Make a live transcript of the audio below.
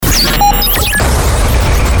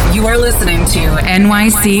You're listening to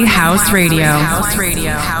NYC House Radio. House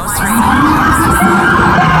Radio. House Radio.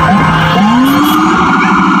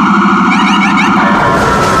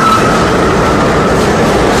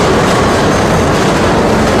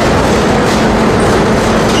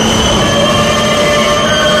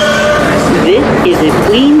 This is a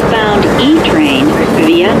Queens-bound E-train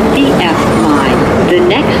via the F line. The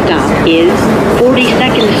next stop is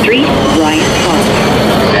 42nd Street, Rice Park.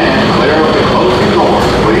 Stand clear of the closing doors,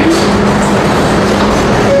 please.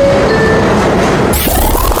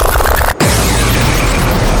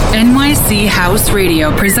 NYC House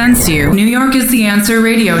Radio presents you New York is the Answer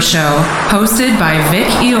radio show, hosted by Vic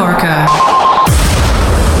Iorca.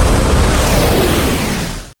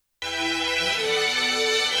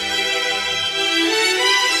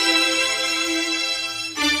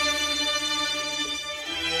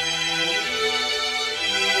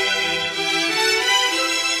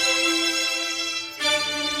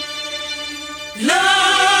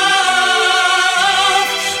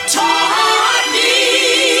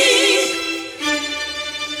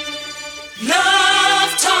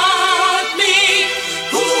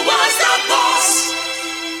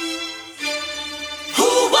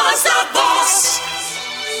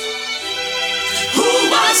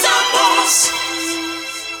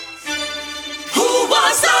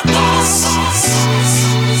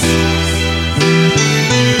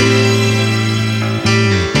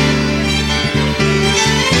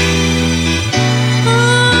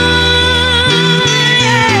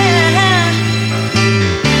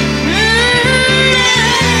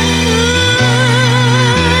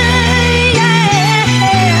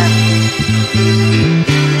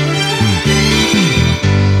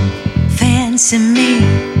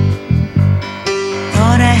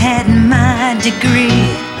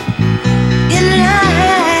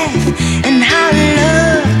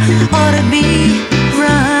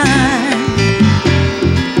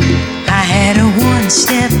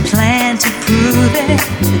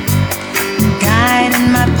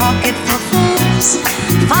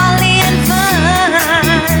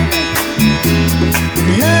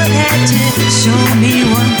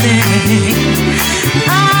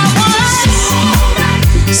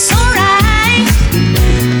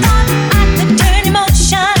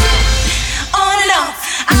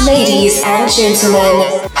 Ladies and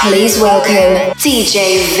gentlemen, please welcome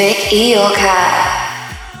DJ Vic Iorca.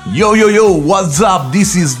 Yo, what's up?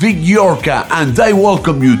 This is Vic Iorca and I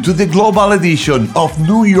welcome you to the global edition of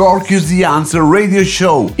New York is the Answer radio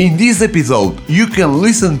show. In this episode, you can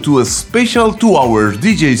listen to a special 2-hour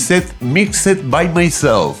DJ set mixed by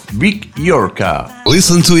myself, Vic Iorca.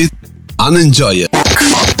 Listen to it and enjoy it.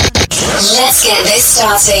 Let's get this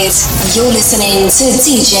started. You're listening to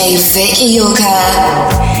DJ Vic Iorca.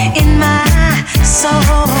 In my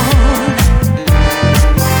soul,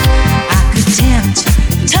 I could tempt,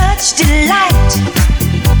 touch, delight.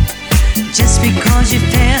 Just because you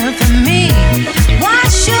fell for me, why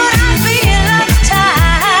should I feel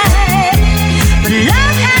uptight? But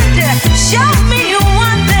love had to show me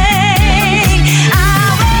one thing.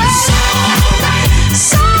 I was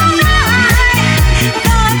so right,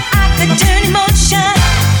 thought I could turn emotion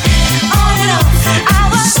on and off. I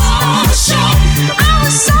was so sure. I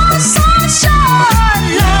was so sure.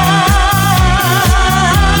 Love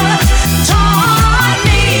taught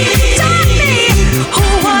me who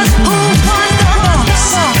was the boss.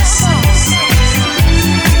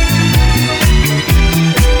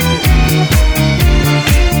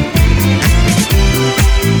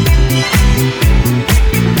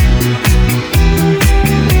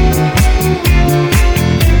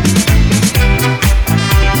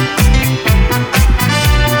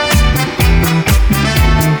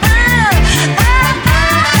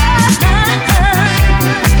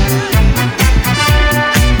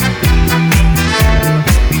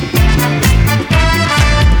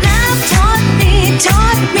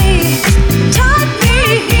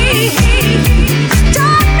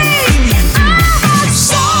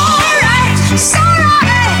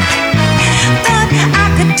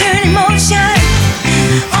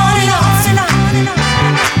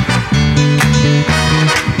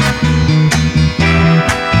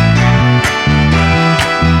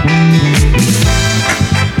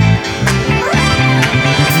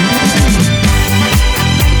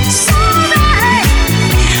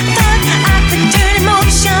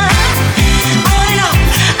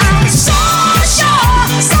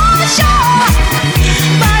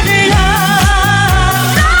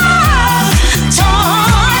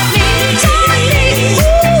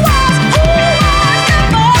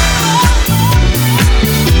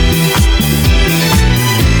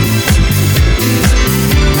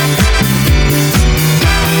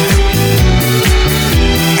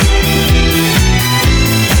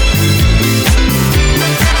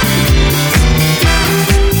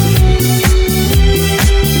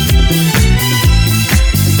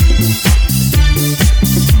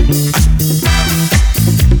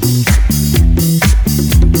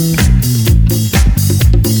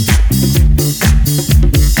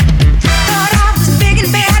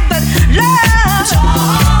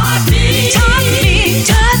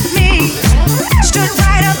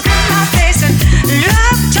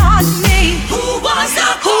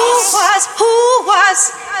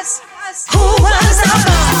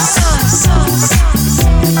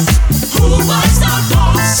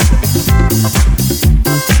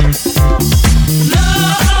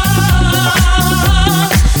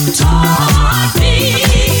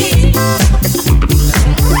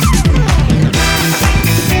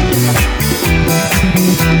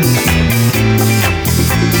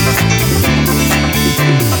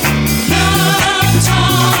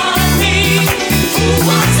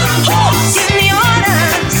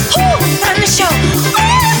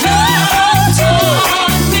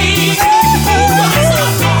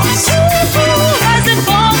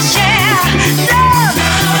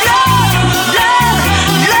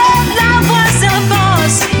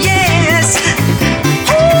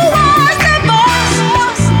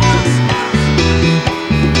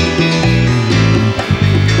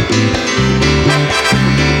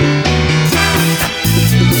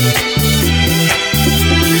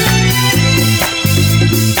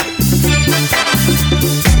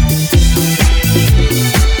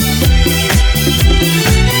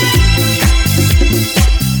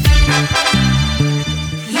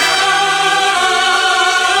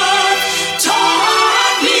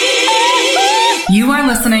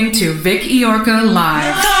 Vic Iorca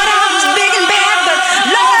Live. Thought I was big and bad, but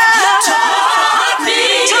love taught me.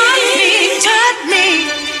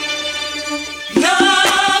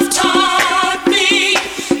 Love taught me.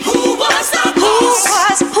 Who was the boss?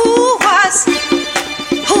 Who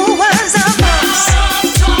was the boss? Love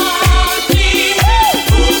taught me.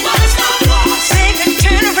 Who was the boss? Baby,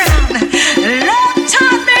 turn around. Love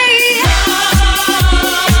taught me.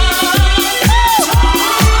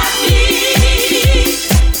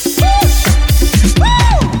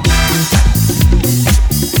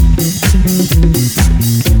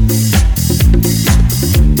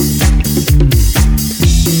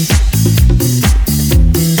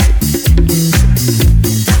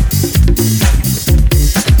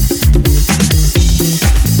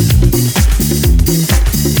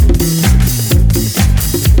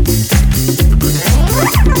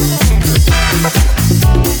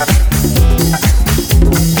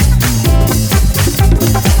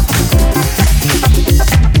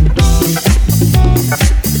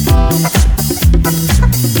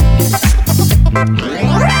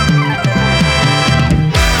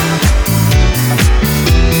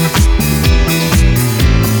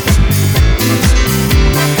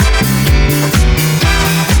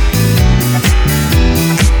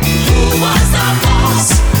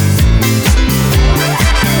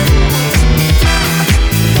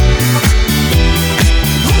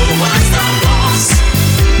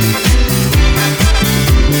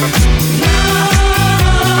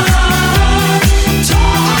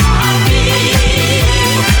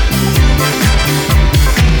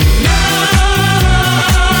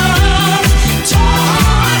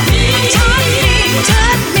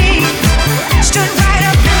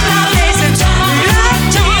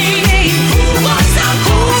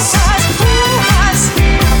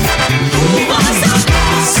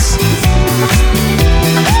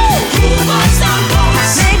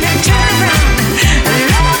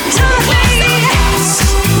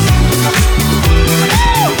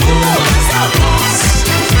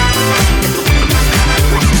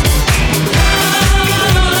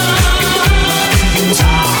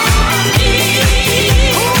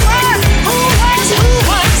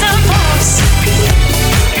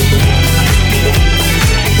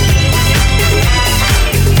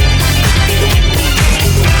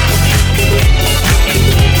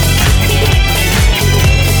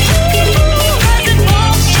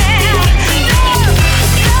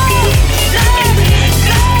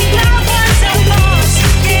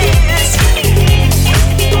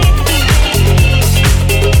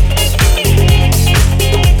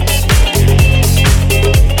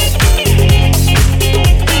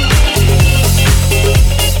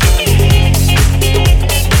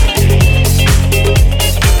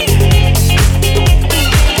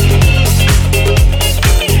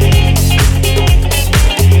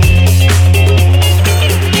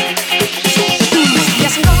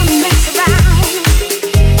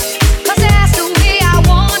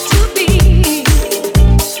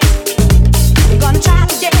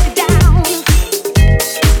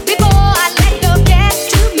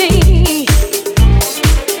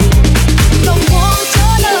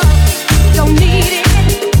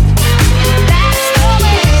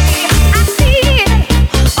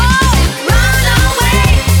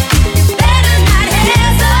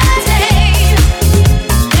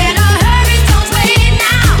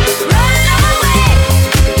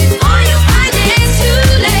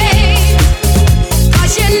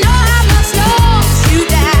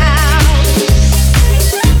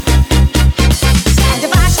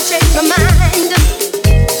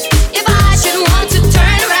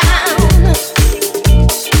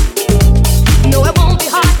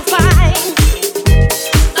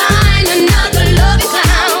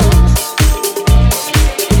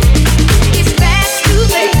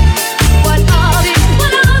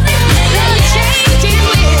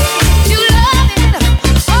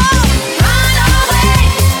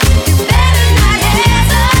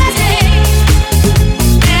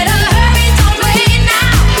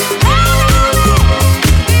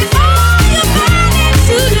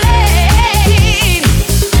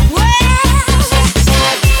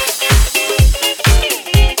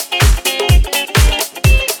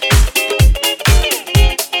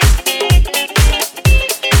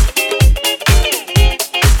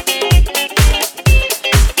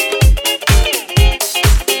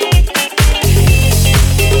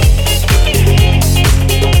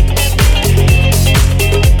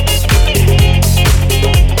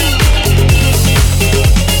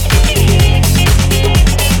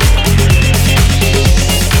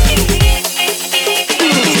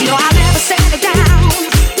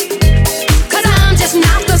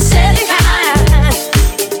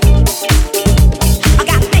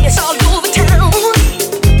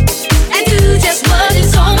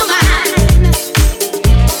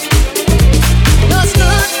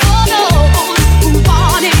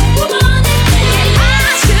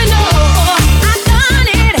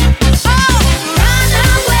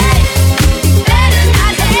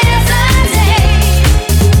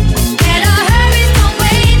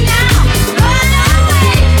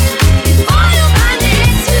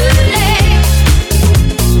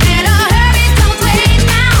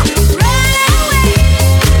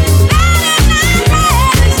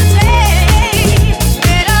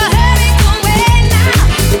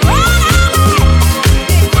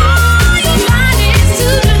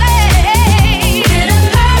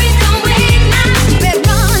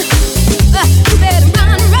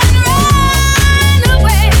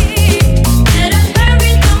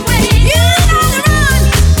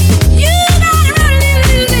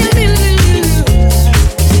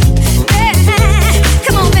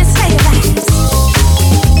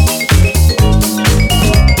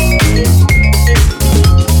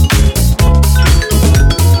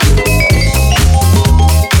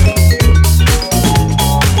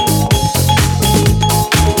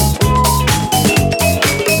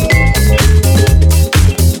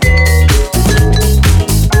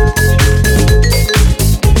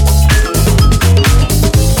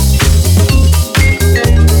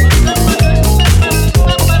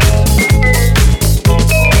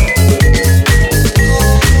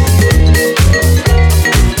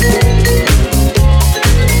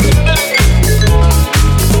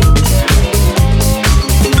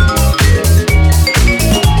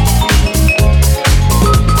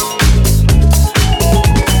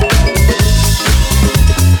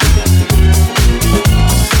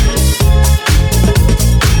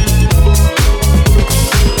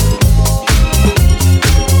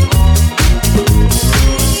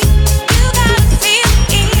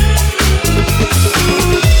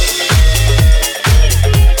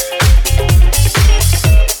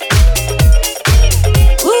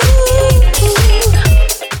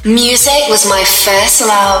 Music was my first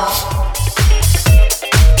love.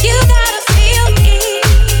 You gotta feel it.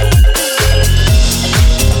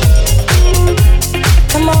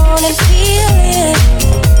 Come on and feel it.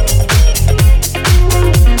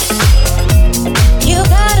 You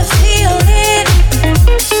gotta feel it.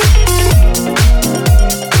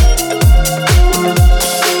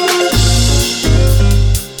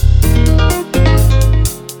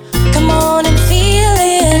 Come on and feel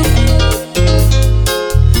it.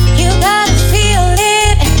 You gotta feel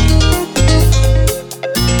it.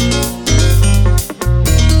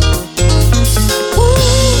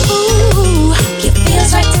 Ooh, it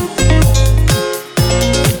feels right.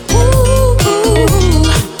 Ooh,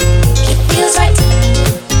 it feels right.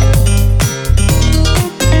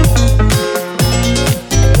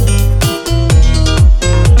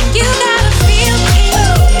 You gotta feel it.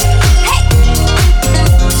 Hey.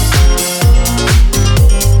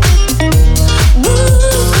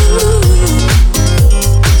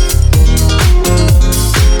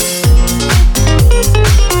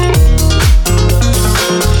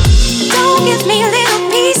 Don't give me little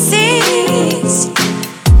pieces,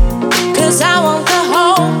 'cause I want the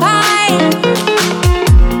whole pie.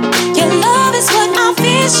 Your love is what I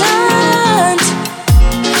visioned.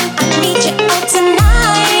 I need you all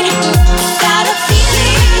tonight. Gotta feel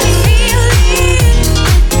it, feel it.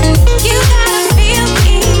 You gotta feel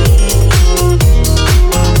it.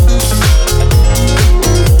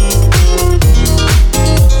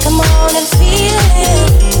 Come on and feel it.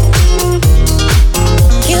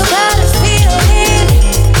 You gotta feel it.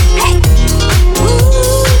 Hey.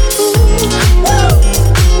 Ooh, woo.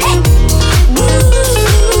 Hey. Ooh.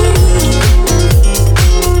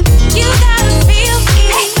 You gotta feel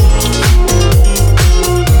it.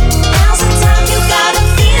 Now's the time. You gotta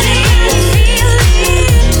feel it. Feel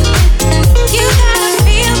it. You gotta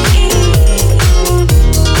feel it.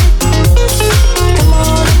 Come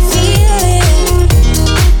on and feel it.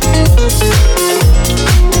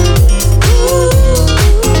 Ooh,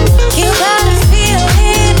 you gotta feel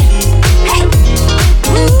it. Hey.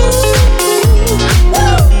 Ooh,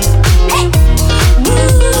 woo. Hey.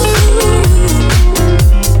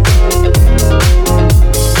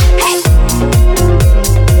 Hey.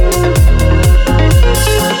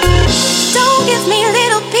 Don't give me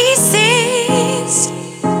little pieces,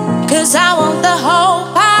 'cause I want the whole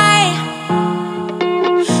pie.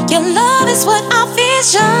 Your love is what I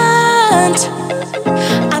visioned.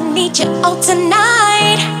 I need you all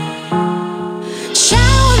tonight.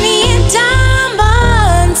 Shower me in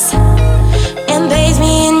diamonds and bathe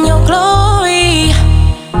me in your glory.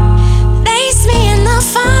 Lace me in the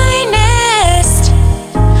finest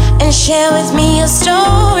and share with me your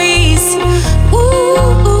stories.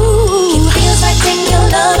 Ooh, it feels like take your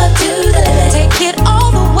love up to the limit. Take it all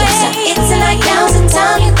the way. It's tonight, now's the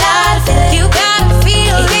time. You gotta feel it. You gotta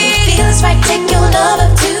feel it. It feels right. Take your love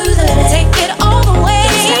up to the limit. Take it all the way.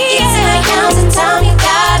 It's tonight, now's the time. You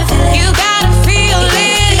gotta feel it. You gotta feel it.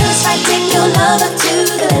 It feels right. Take your love up to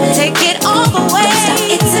the limit. Take it all the way.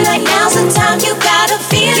 It's tonight, now's the time. You gotta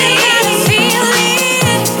feel it. Feel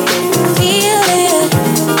it. Feel it.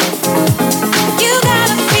 You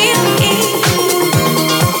gotta feel it.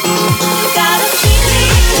 Gotta feel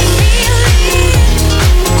it. Feel it.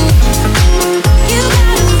 You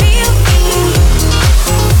gotta feel it.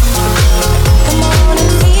 Come on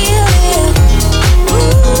and feel it.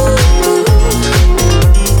 Ooh,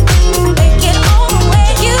 make it all the way.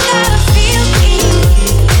 You gotta feel it.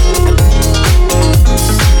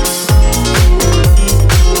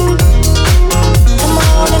 Come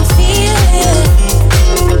on and feel it.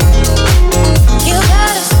 You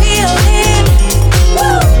gotta feel it.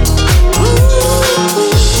 Woo.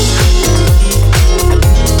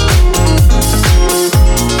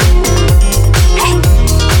 Hey. Hey.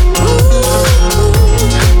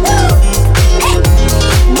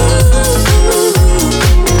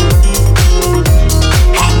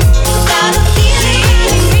 Hey. Gotta feel it.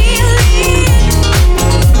 Feel it.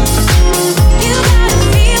 You gotta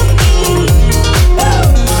feel it.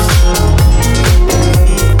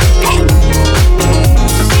 Hey.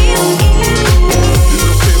 Feel it.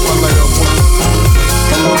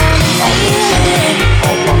 Come on and feel it.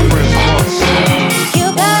 You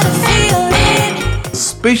gotta feel it.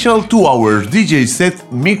 Special 2-hour DJ set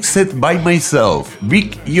mixed by myself,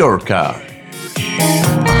 Vic Yorka.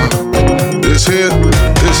 This here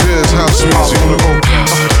is house music.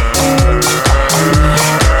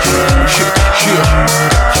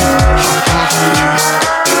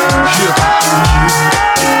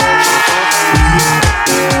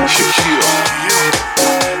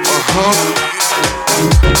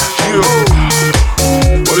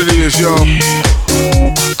 What it is, y'all?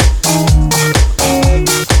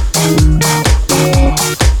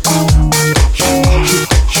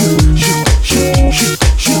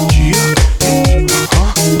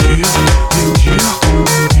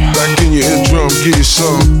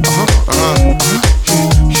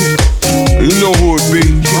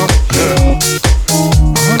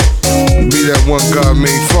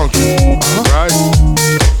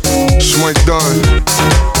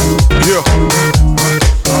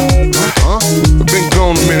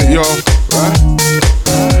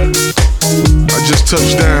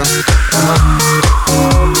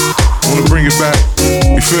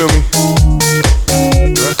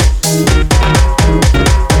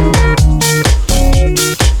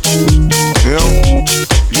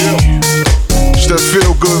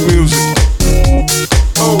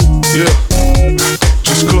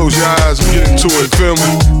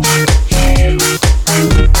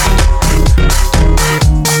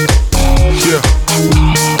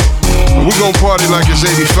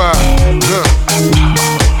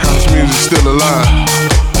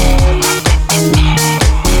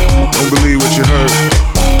 believe what you heard.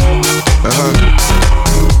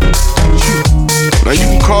 Now you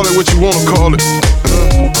can call it what you wanna call it.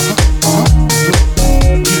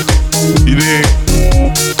 You dig?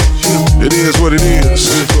 It is what it is.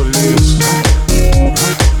 It is what it is.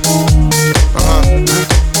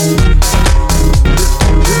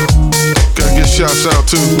 Gotta get shouts out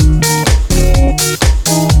to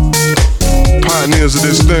pioneers of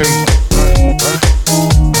this thing.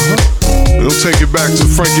 We'll take it back to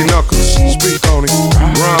Frankie Knuckles. Speak on it.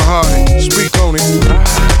 Ron Hardy. Speak on it.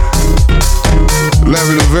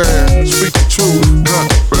 Larry LeVere. Speak the truth.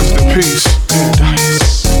 Rest in peace.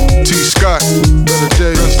 T. Scott.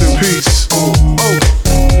 Rest in peace.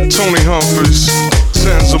 Tony Humphries.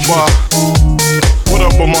 Zanzibar. What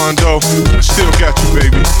up, Armando? Still got you,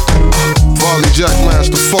 baby. Volley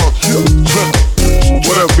Jackmaster Funk.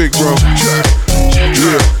 What up, big bro? Yeah.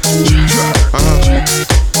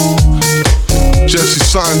 Jesse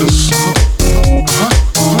Saunders.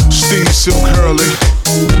 Steve Silk Hurley.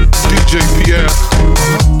 DJ Pierre.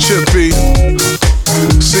 Chip B.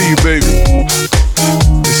 See you, baby.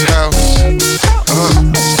 This house.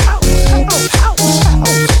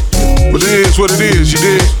 But it is what it is, you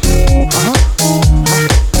dig?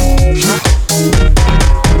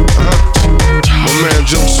 My man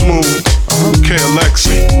Jump Smooth. K.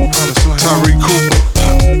 Alexi. Tyree Cooper.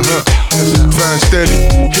 Van Steady.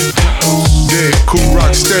 Yeah, Cool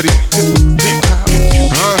Rock Steady.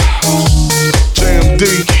 JMD.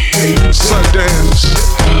 Sundance.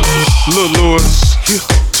 Lil Lewis.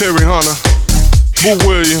 Terry Hunter. Boo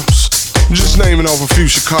Williams. I'm just naming off a few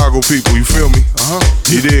Chicago people, you feel me?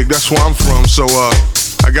 You dig? That's where I'm from, so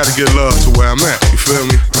I gotta get love to where I'm at, you feel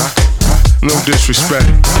me? No disrespect.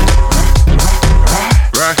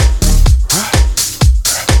 Right?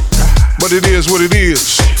 But it is what it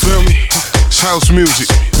is, feel me? It's house music.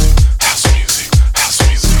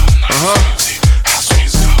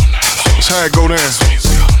 That's how it go down.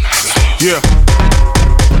 Yeah.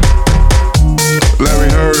 Larry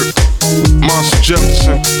Heard, Monster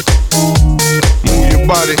Jefferson. Move your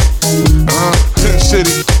body. 10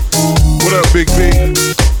 City. What up, Big B?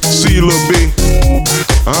 See you, Lil B.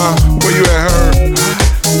 Where you at, Herb?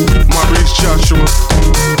 Maurice Joshua.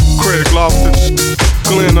 Craig Loftus.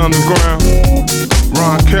 Glenn Underground.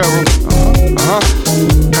 Ron Carroll.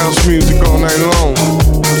 House music all night long.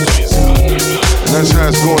 And that's how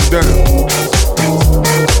it's going down.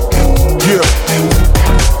 Yeah.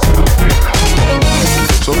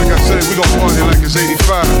 So like I said, we gon' party like it's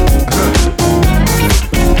 85.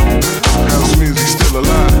 House music still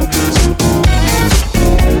alive.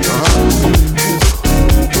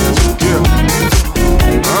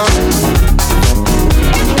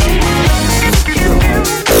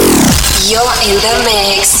 You're in the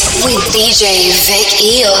mix with DJ Vic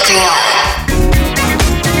Iorka.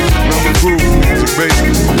 Groove music, baby.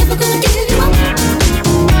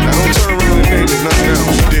 Now don't turn around and name it nothing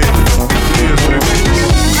else, you did. It is what it is.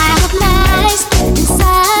 I have lies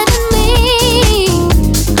inside of me.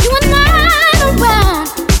 You are not around.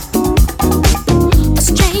 A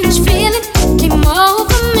strange feeling came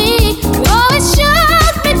over me. Oh, it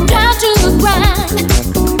shook me down to the ground.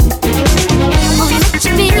 Won't let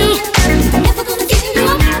you be. Never gonna give you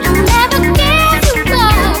up. I'll never give you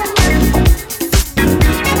up.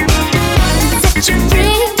 Set you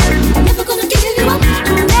free.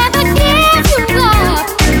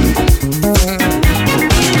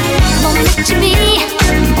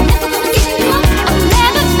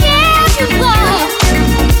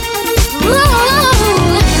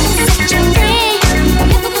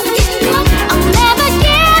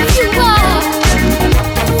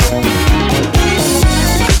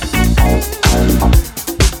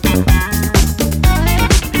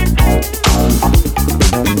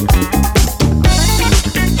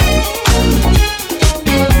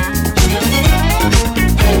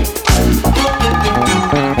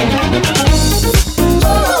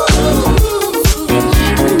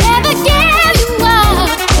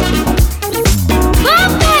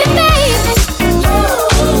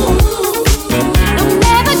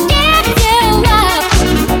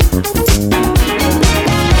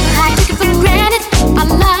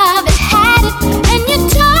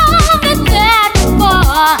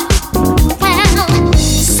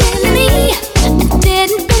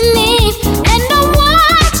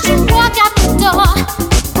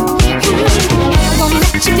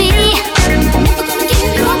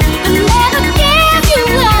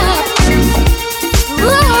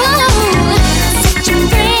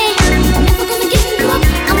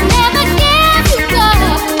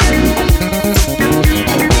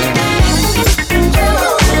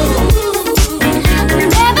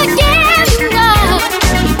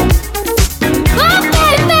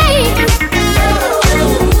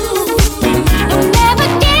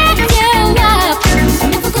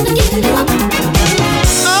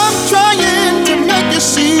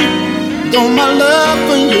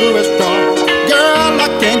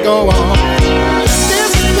 can't go on.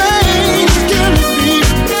 This pain is killing me.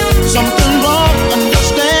 Something wrong,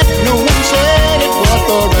 understand. No one said it was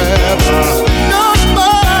forever. No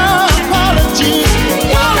more apology.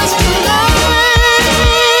 You're just too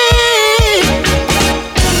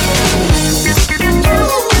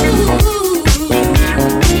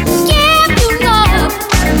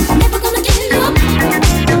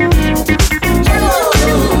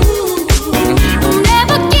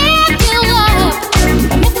Never give you up.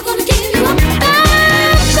 Never gonna give you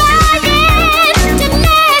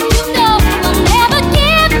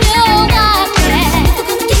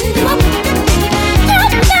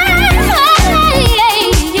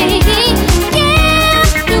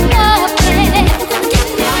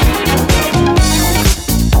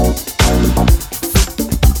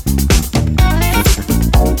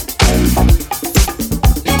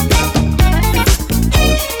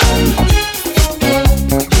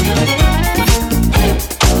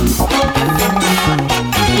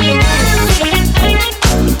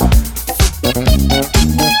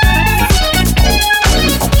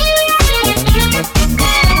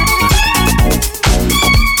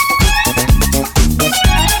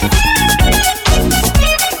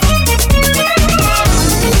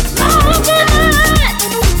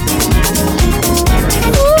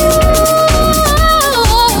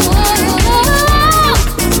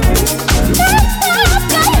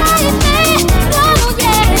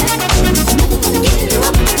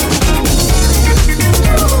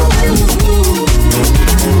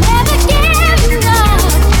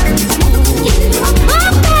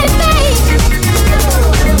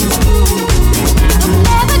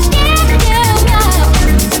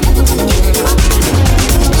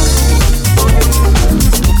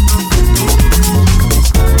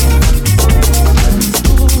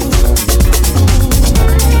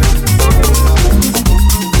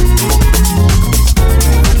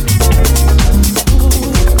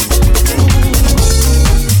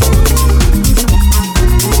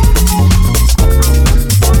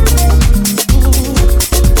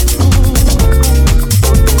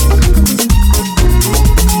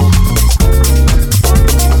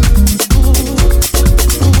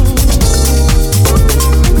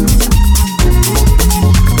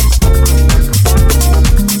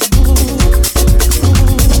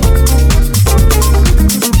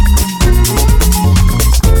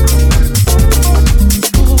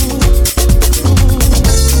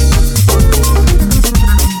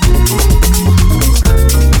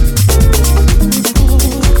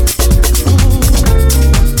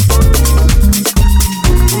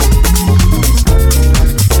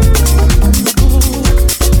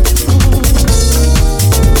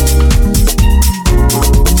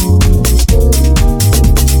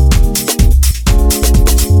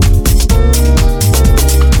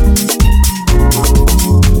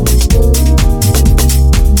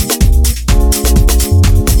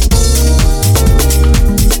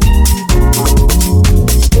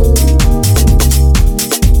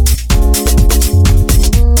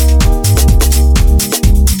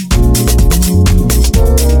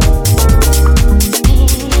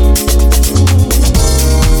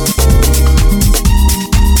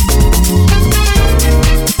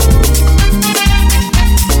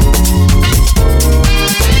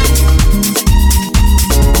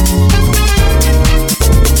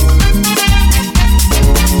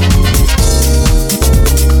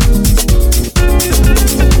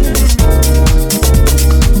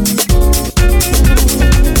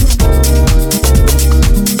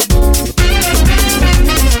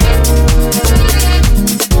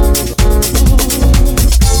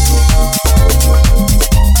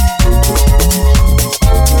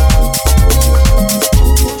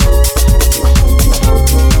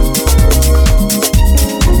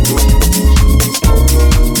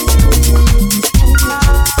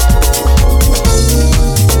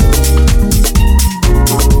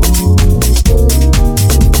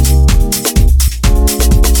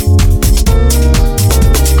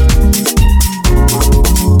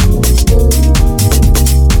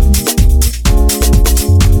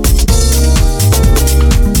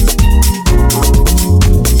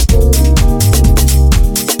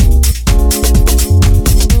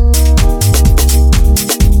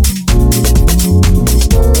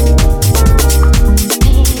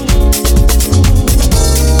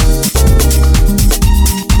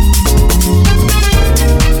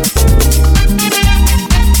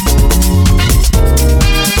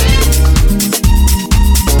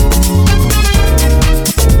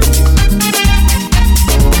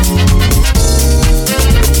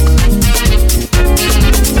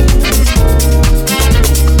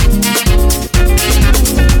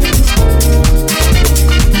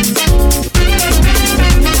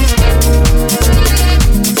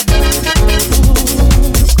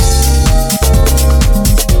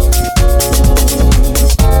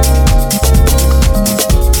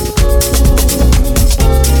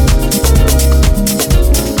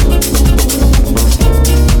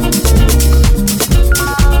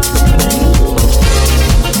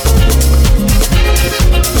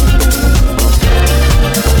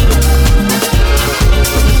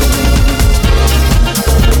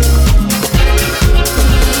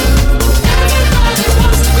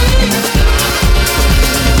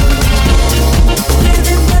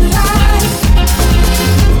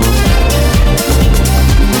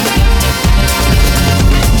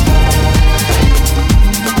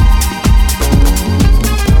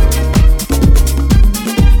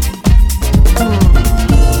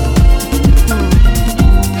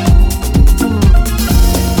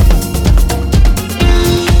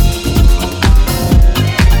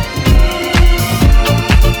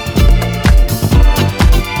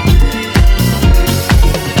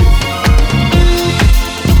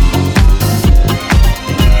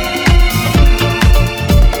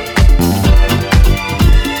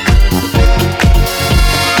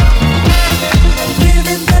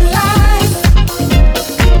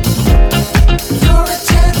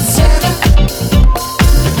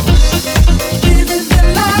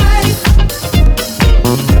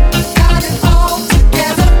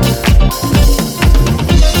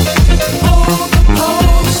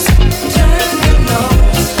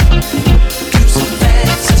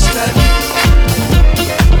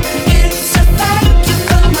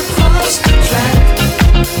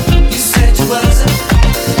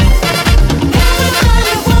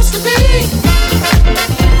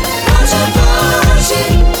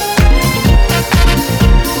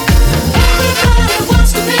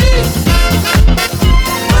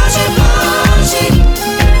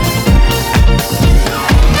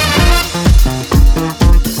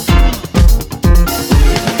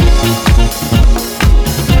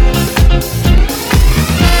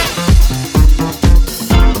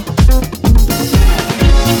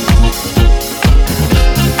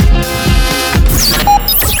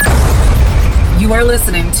are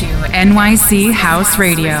listening to NYC House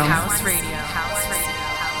Radio.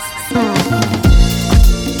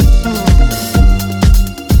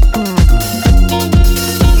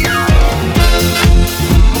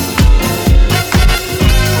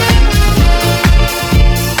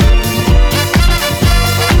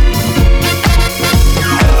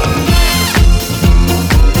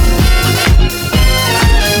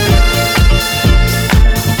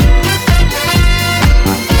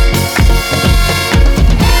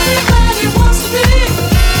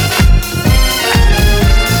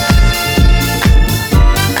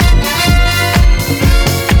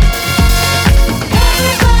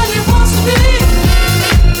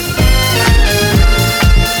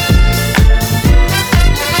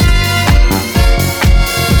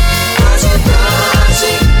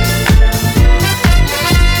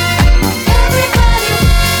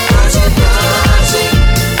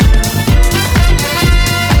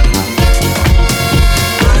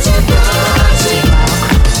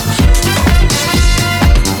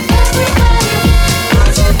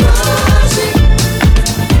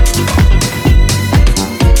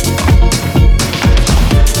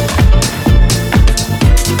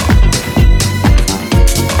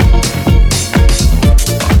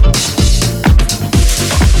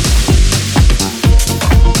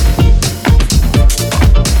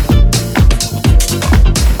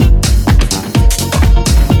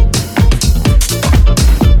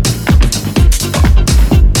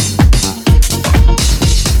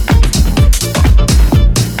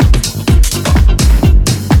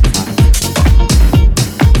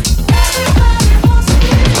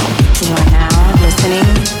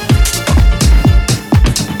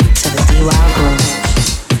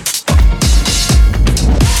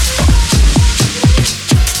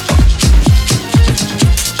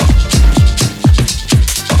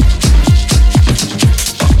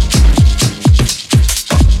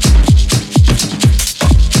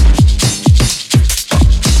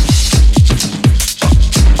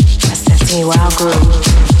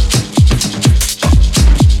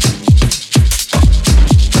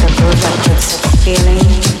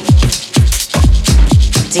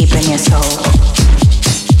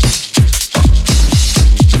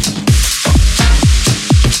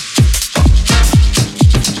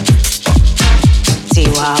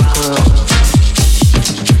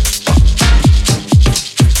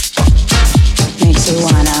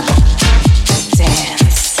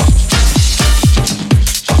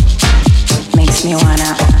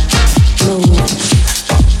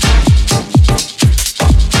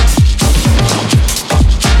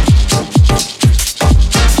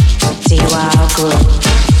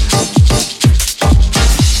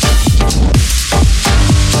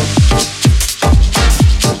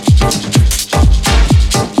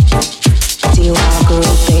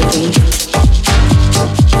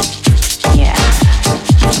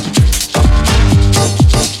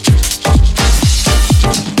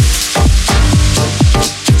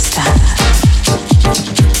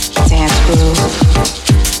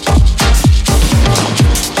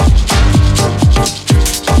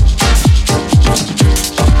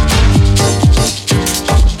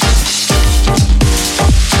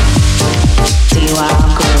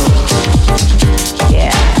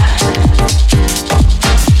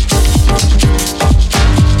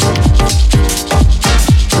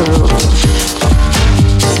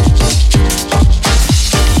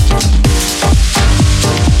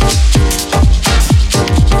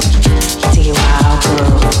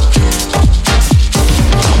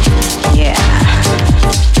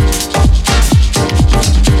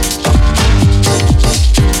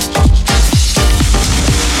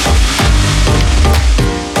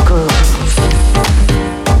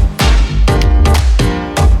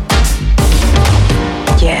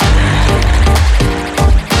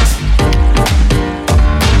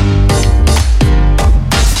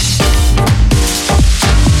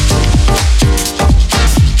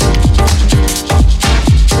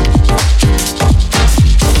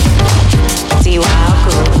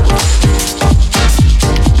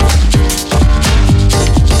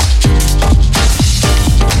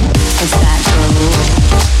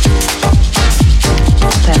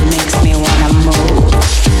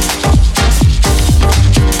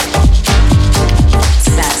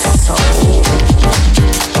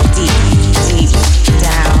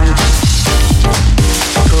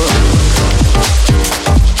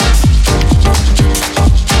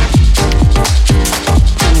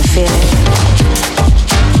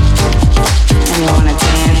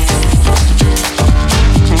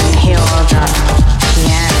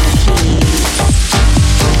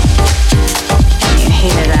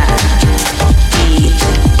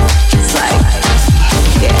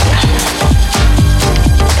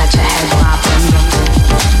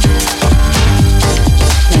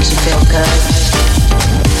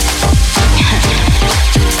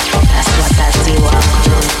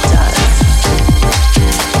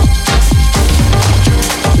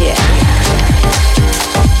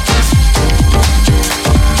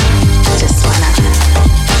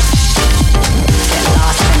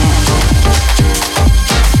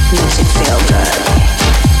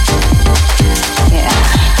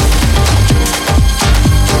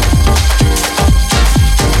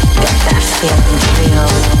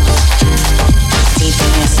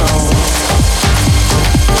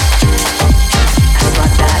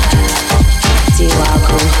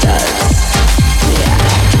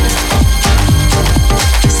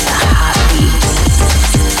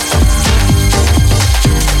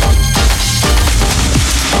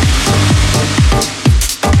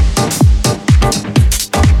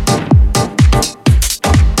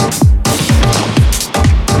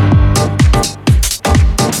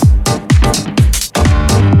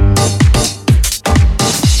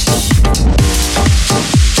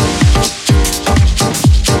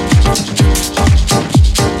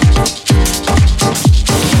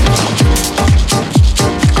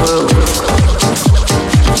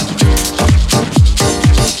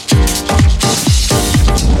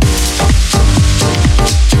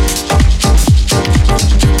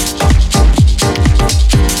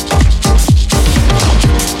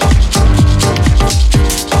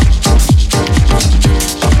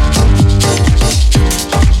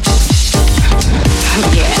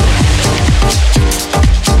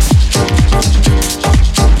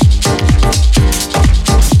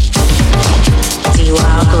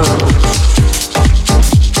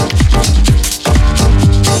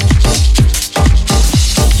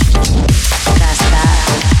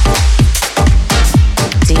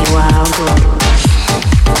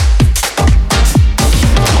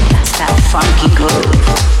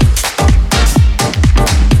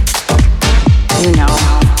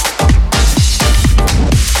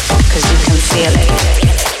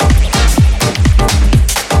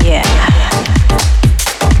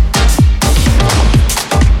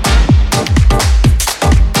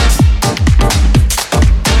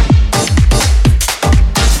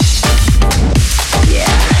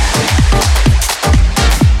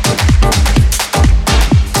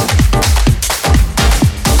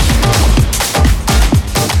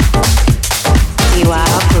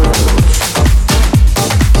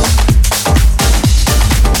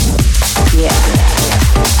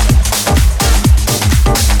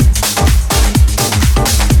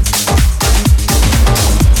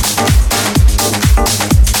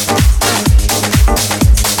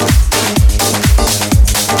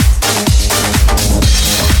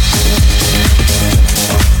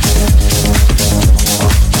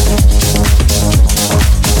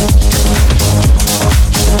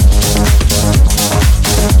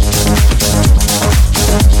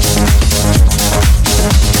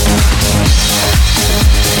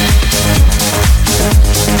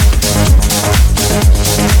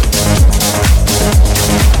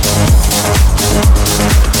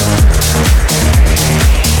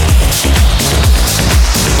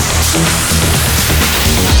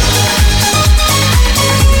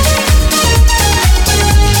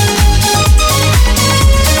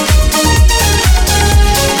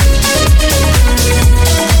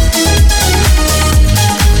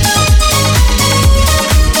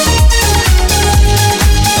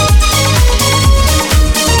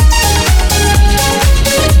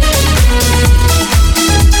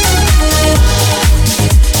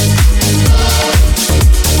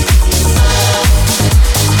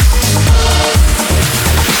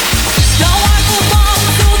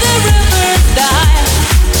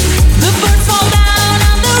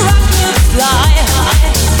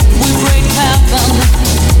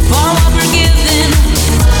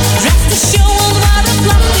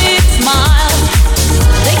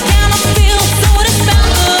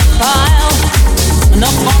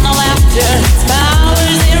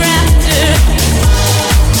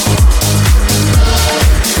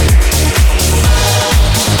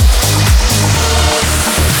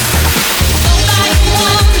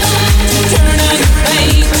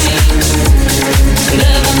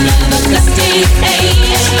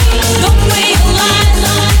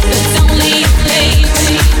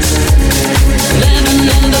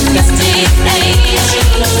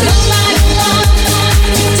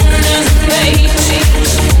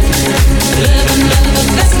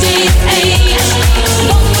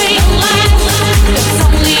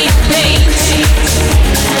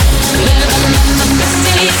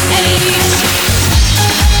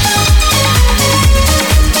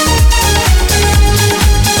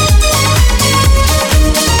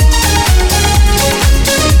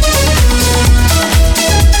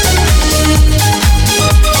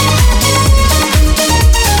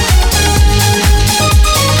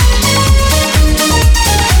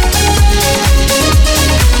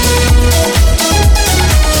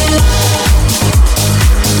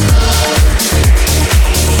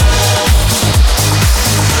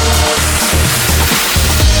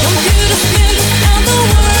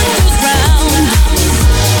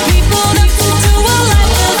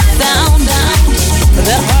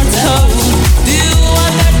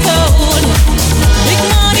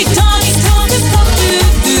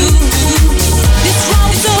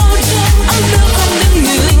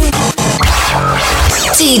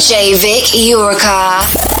 DJ Vic Iorka.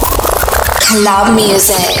 Club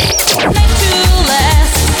music.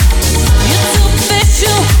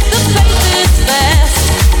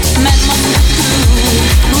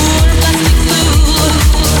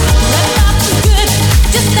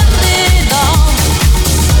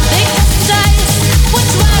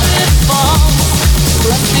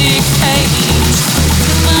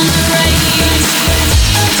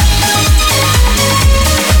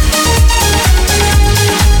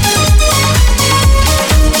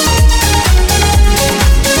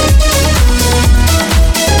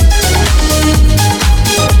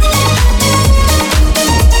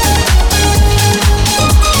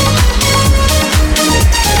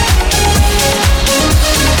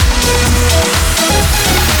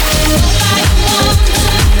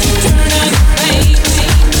 Turn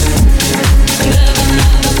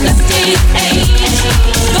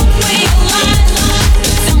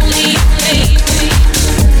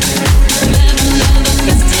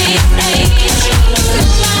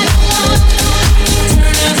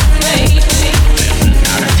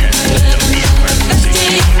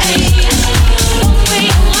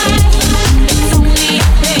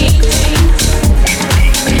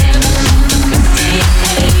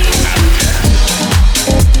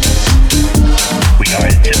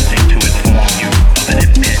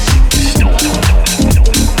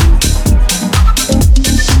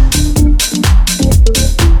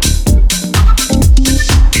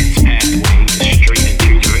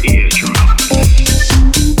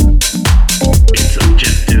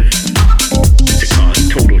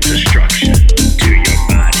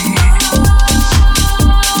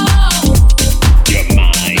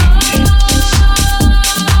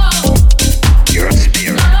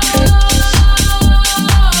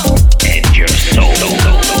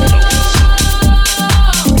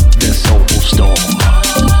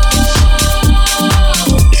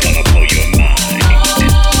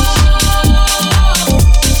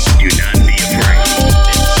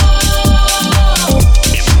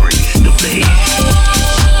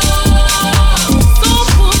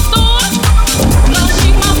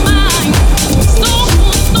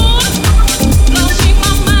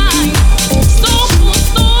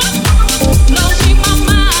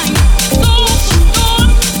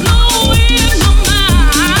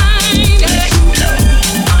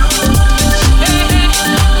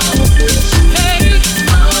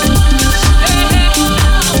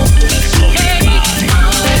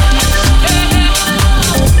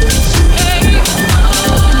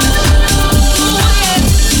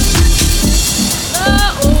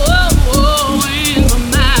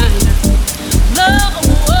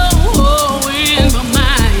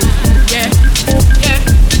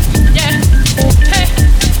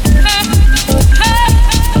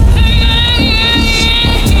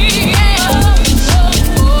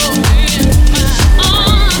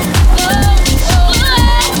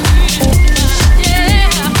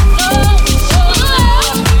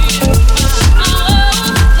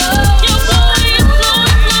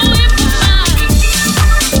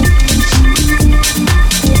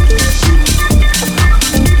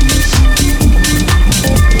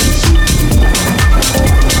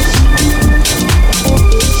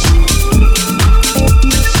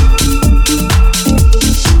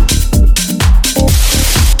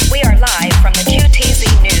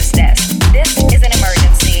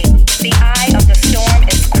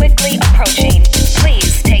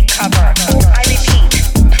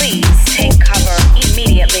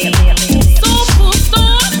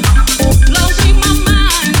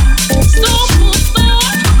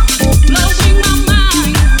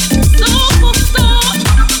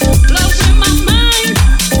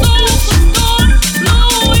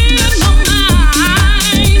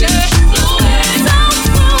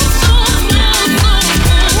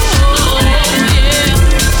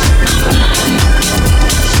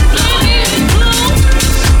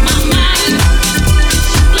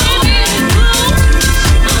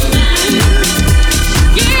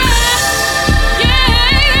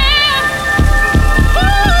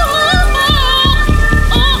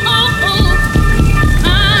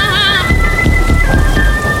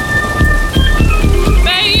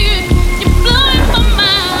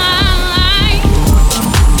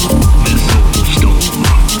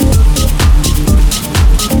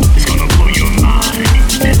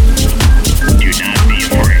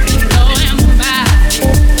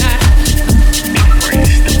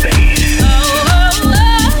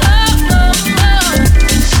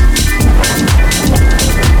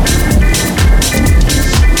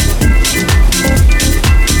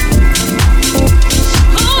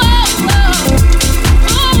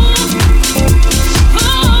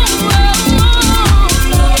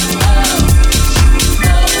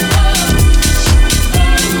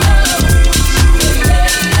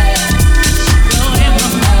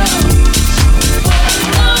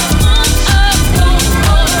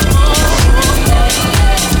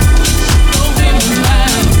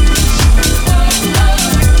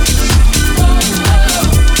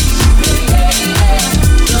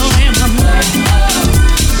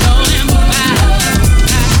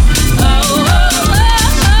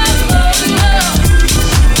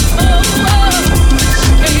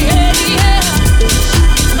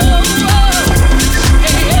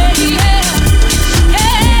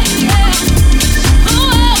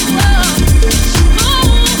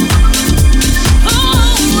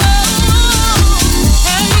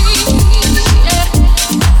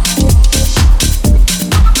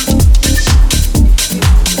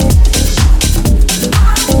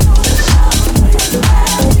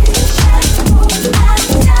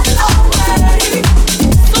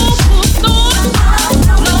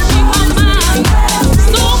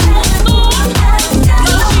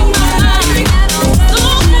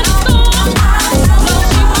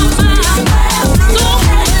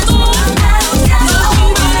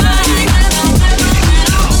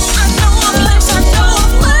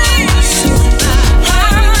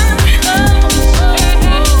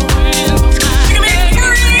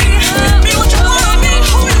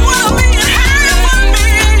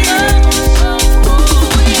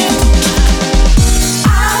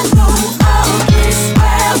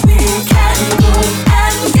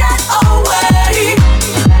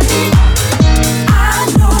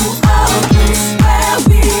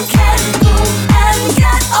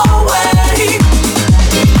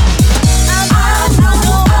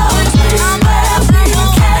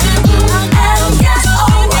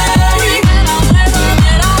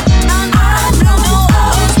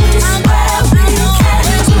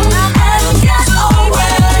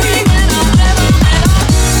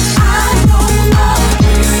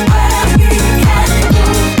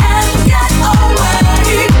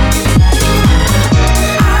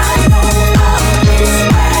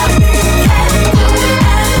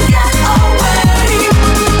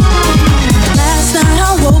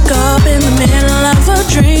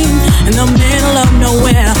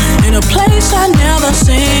the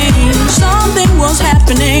scene. Something was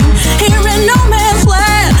happening here in no man's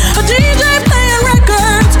land. A DJ playing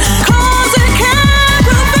records, causing casualties.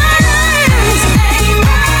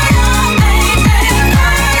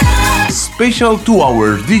 Special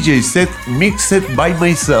 2-hour DJ set mixed by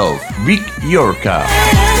myself, Vic Yorka.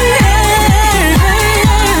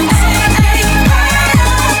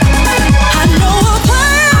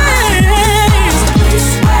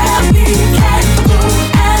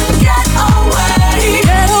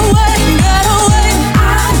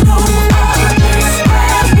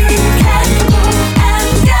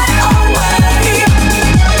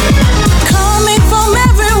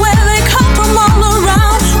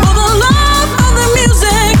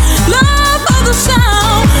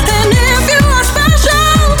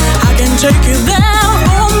 Take you there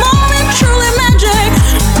for a moment, truly magic.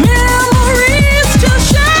 Memories to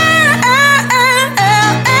share.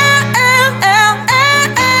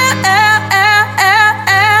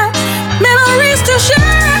 Memories to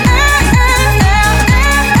share.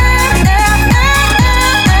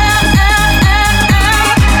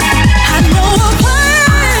 I know a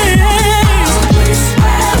place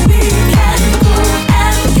where we can go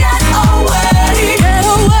and get away. Get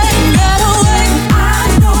away, get away. I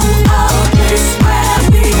know where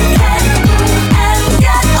we can go and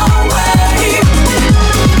get away.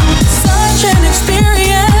 Such an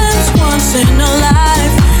experience once in a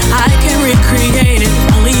life. I can recreate it,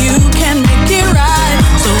 only you can make it right.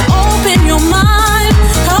 So open your mind,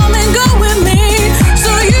 come and go with me,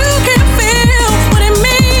 so you can feel what it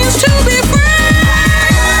means to be free.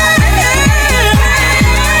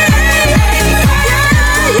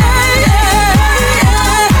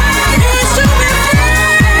 Means to be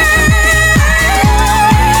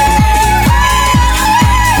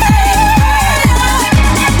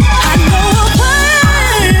I know a place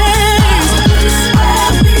where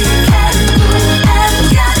we can go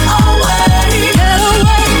and get away. Get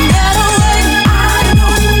away, get away. I know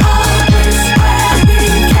a place where we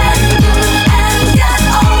can go and get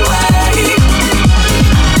away.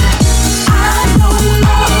 I know a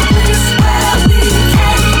place where we can go and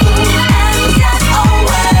get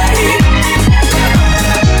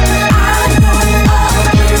away. I know a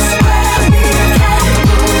place where we can go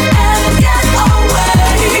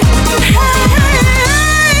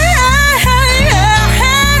and get away.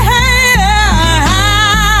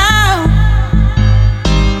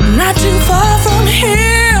 Not too far from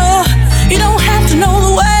here. You don't have to know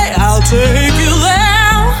the way. I'll take you there.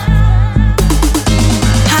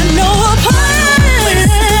 I know a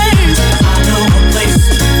place. I know a place.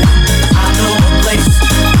 I know a place.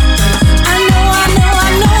 I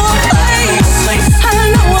know a place. I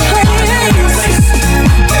know a place.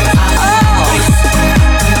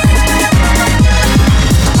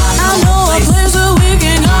 I know a place where we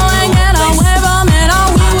can go and get away from it all.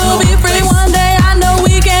 We will be free one day. I know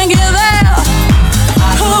we can get there.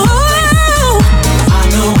 I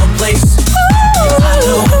know a place. I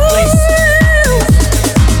know a place.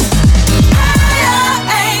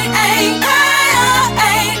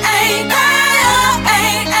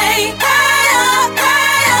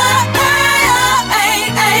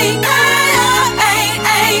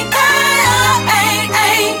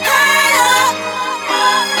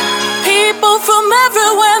 People from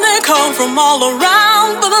everywhere, they come from all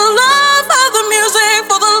around for the love of the music,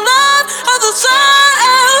 for the love of the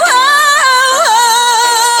sound,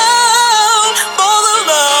 for the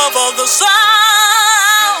love of the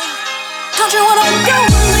sound. Don't you wanna go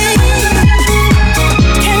with me?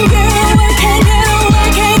 Can't get away, can't get away,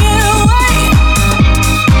 can't get away.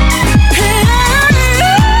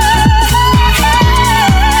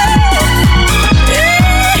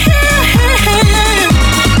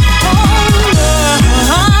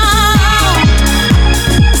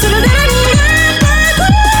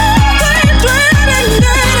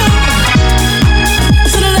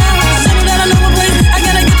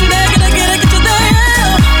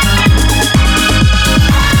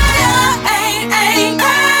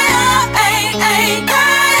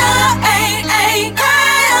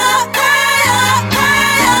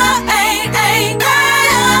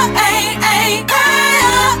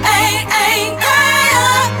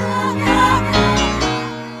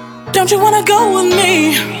 Don't you wanna go with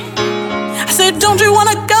me? I said, don't you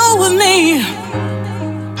wanna go with me?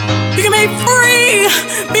 You can be free,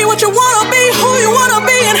 be what you wanna be, who you wanna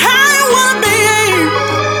be, and how you wanna be.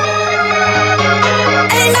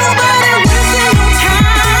 Ain't nobody wasting no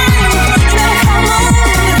time. You better come on,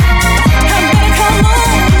 you better come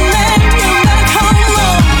on, man, you better come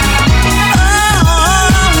on. Oh,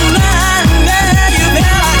 man, you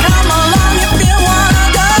better come along if you wanna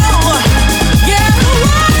go. Get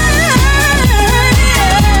away.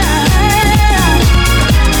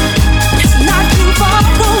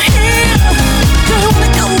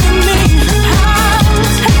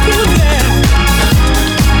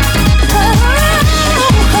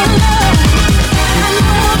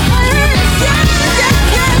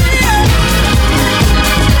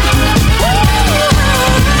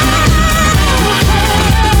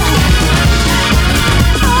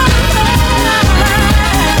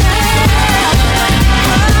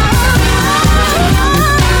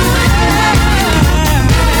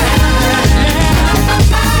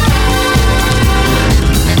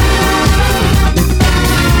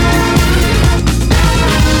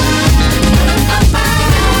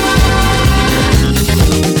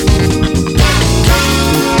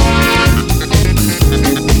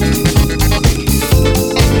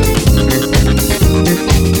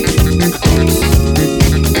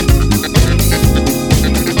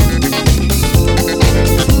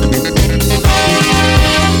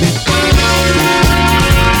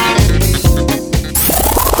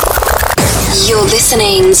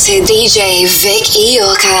 listening to DJ Vic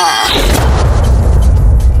Iorka.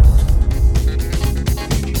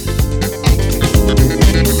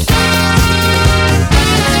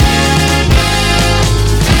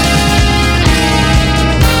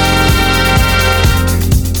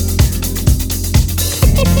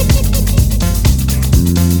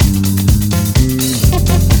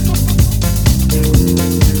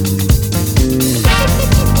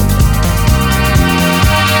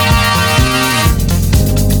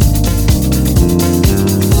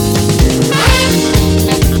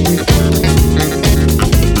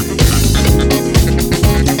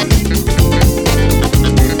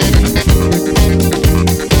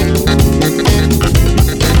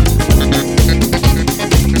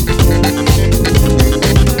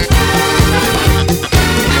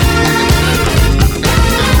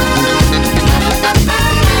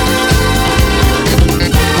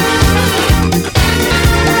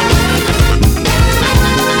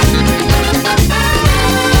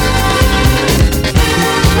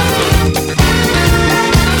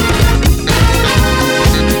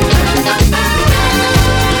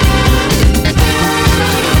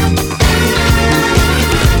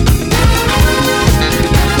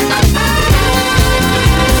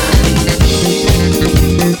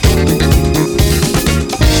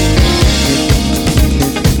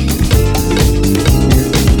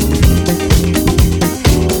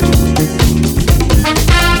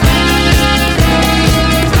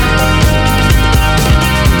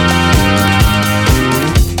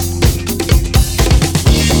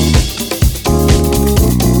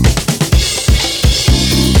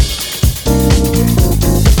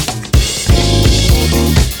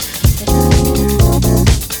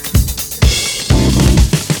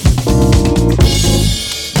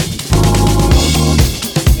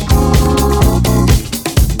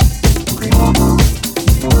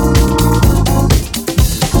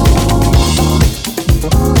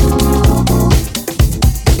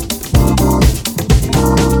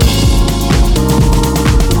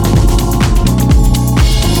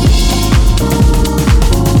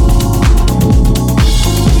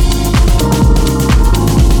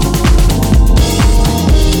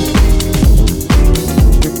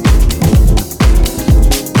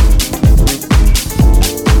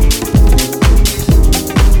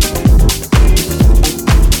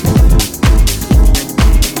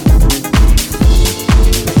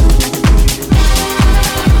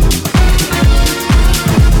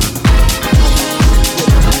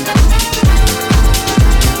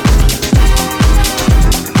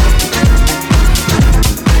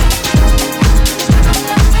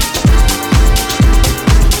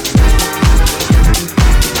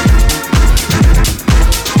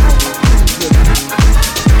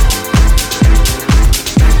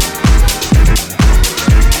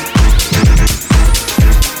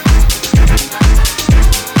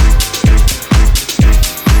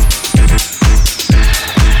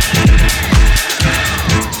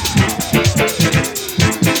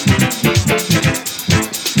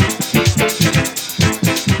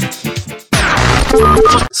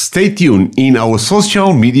 Stay tuned in our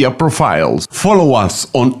social media profiles. Follow us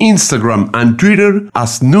on Instagram and Twitter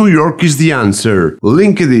as New York is the Answer,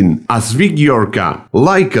 LinkedIn as Vic Iorka.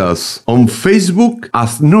 Like us on Facebook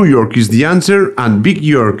as New York is the Answer and Vic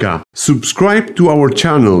Iorka. Subscribe to our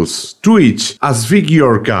channels, Twitch as Vic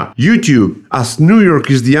Iorka, YouTube as New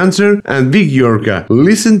York is the Answer and Vic Iorka.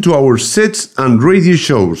 Listen to our sets and radio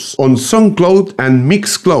shows on SoundCloud and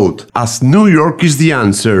Mixcloud as New York is the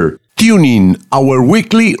Answer. Tune in our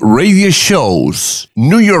weekly radio shows.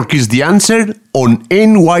 New York is the Answer on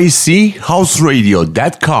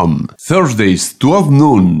nychouseradio.com. Thursdays 12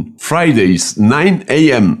 noon, Fridays 9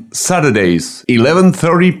 a.m., Saturdays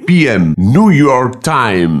 11:30 p.m. New York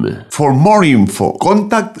time. For more info,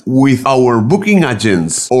 contact with our booking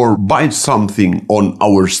agents or buy something on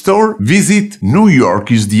our store, visit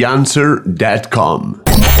newyorkistheanswer.com.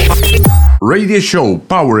 Radio show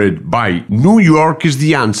powered by New York is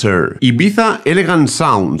the Answer, Ibiza Elegant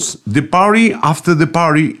Sounds, The Party After the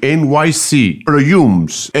Party NYC,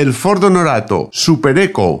 Proyums, El Fordo Norato, Super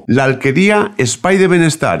Eco, La Alquería Espai de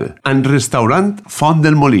Benestar, and Restaurant Font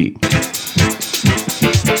del Molí.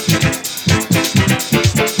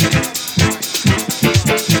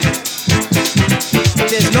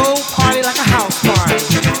 There's no party like a house party.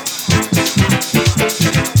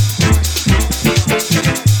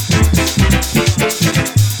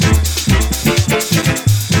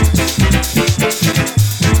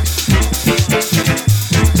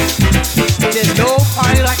 There's no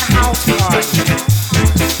party like a house party.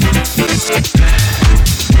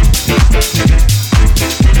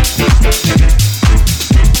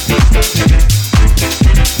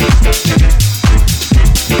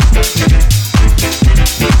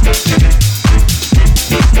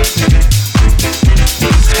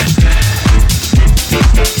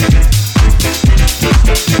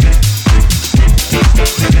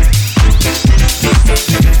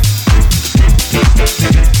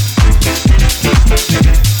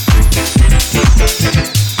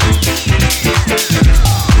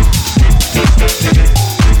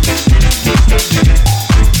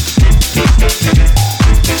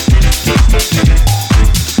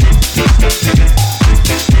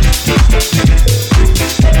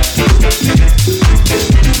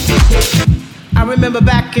 remember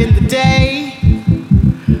back in the day,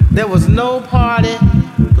 there was no party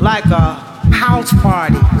like a house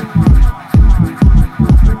party.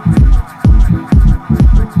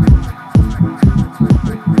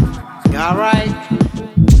 All right.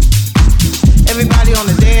 Everybody on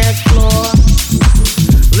the dance floor,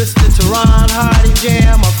 listening to Ron Hardy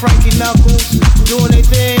jam or Frankie Knuckles doing their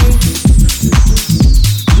thing.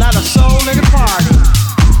 Not a soul in the party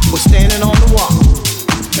was standing on the wall.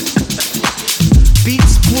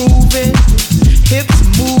 Beats grooving, hips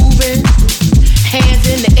moving, hands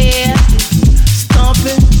in the air,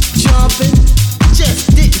 stomping, jumping,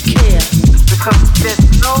 just didn't care. Because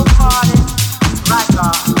there's no party like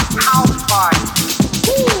a house party.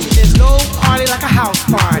 There's no party like a house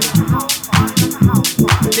party.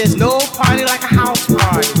 There's no party like a house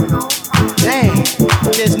party. Dang,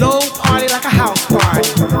 there's no party like a house party.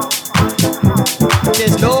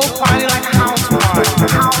 There's no party like a house party.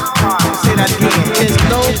 Say that again. There's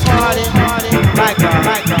no party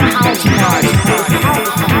like a house party.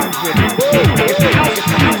 It's the house of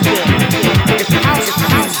music. It's the house of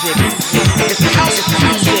music. It's the house of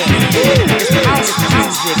music. It's the house of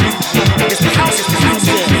music. It's the house of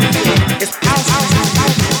music. It's the house of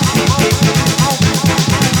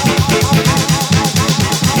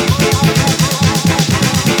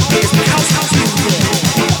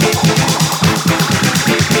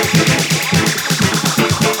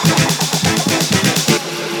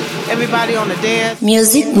everybody on the dance.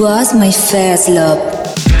 Music was my first love.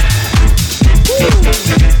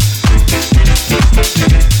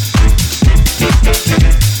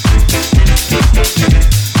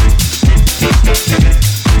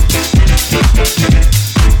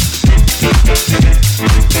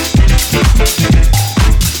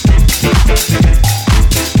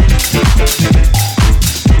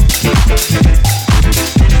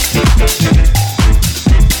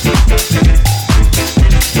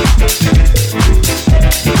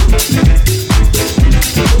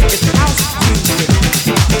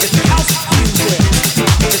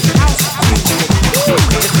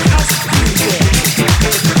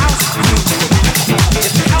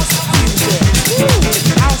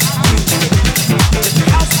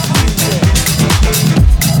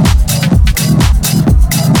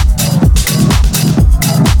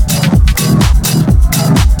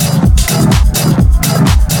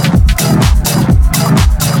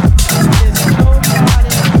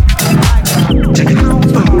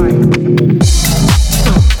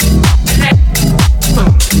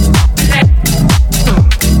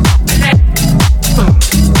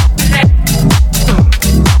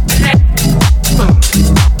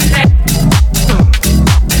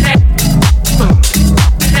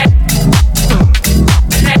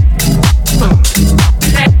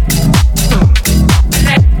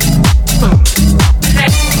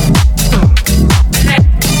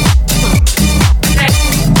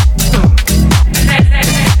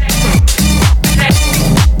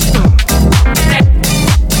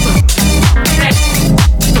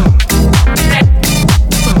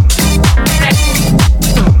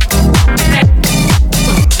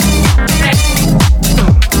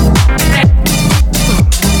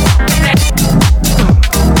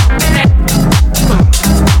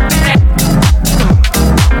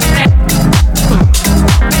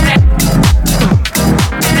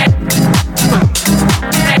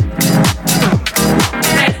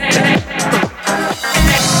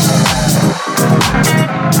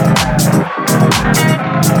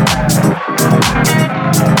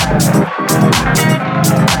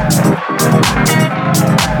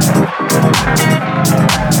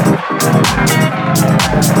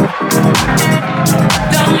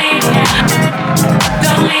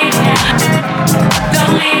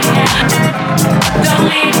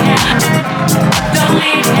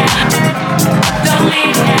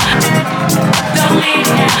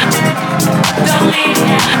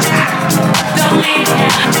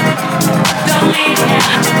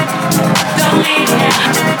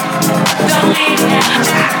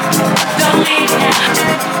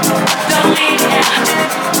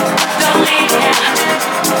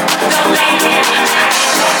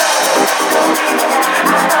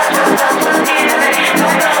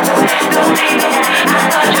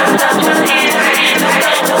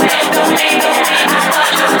 Don't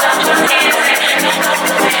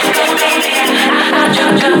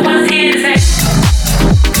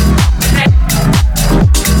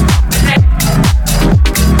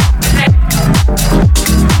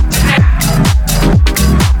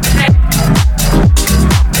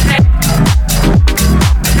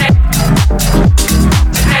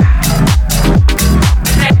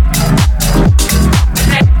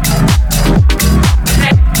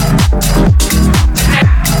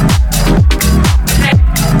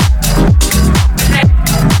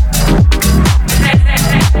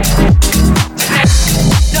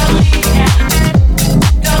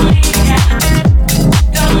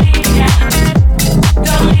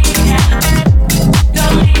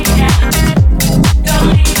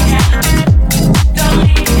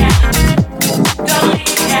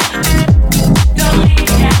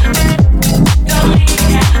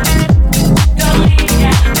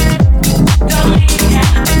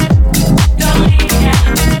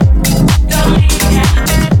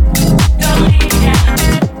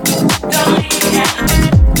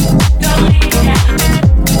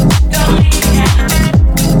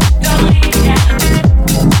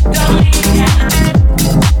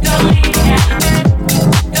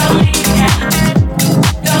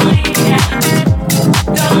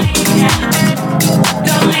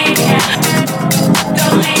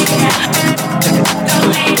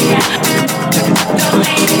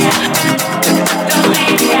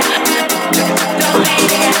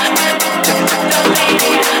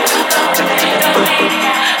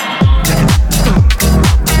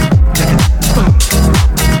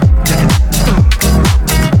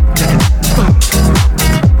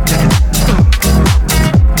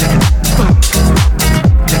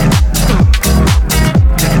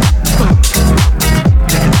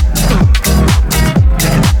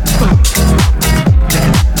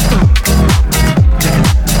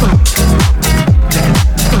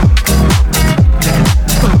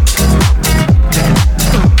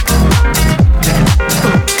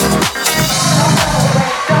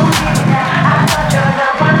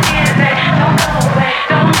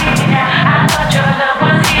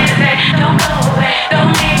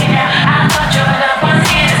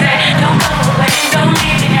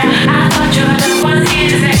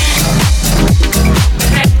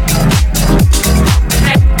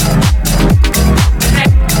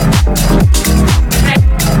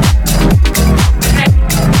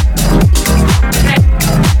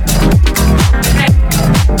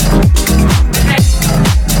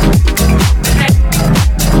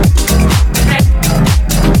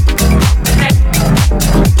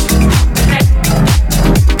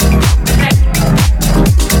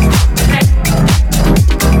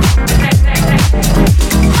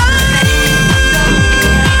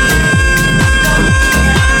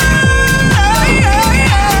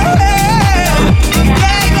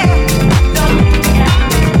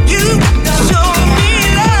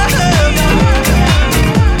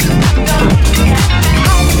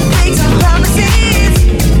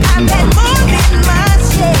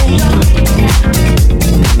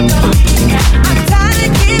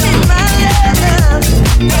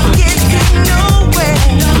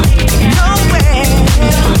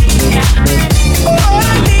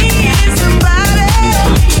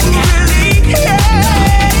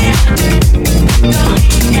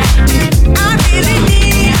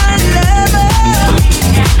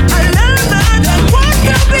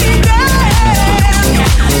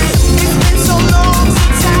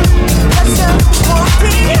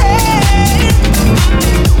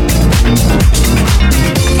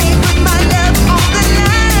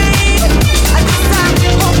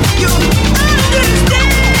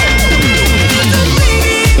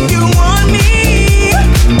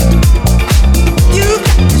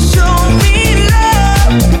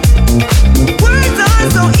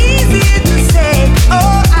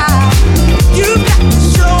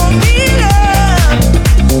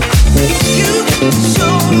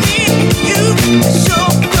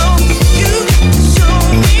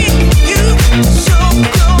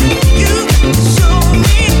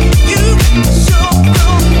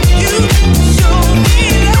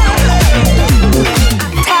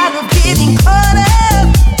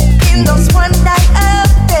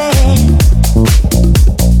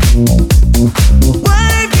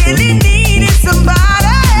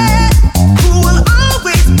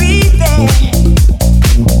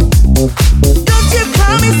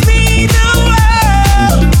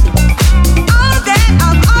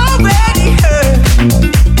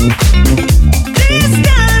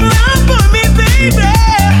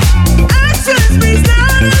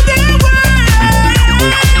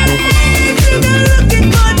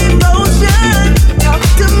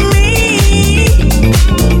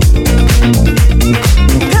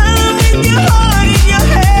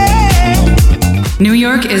New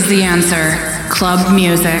York is the answer. Club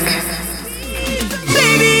music.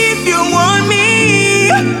 Baby, if you want me,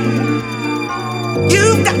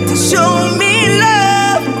 you've got to show me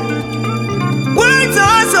love. Words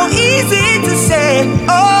are so easy to say.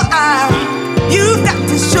 Oh, you've got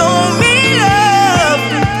to show me love.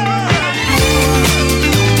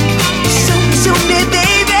 Show me,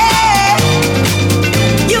 baby.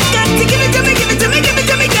 You've got to give it to me, give it to me, give it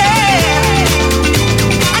to me, yeah.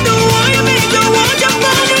 I don't want you, baby, don't want your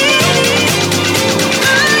money.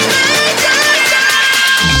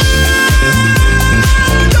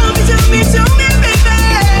 Show me, baby.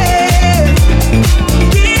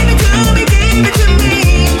 Give it to me, give it to me.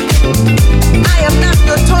 I am not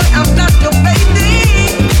your toy, I'm not your baby.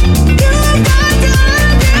 You got to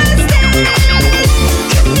understand.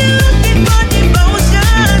 If you're looking for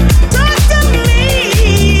devotion, talk to me.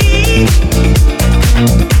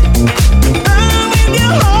 I'm with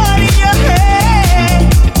your heart in your head,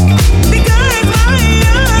 because my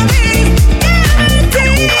love is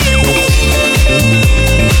guaranteed.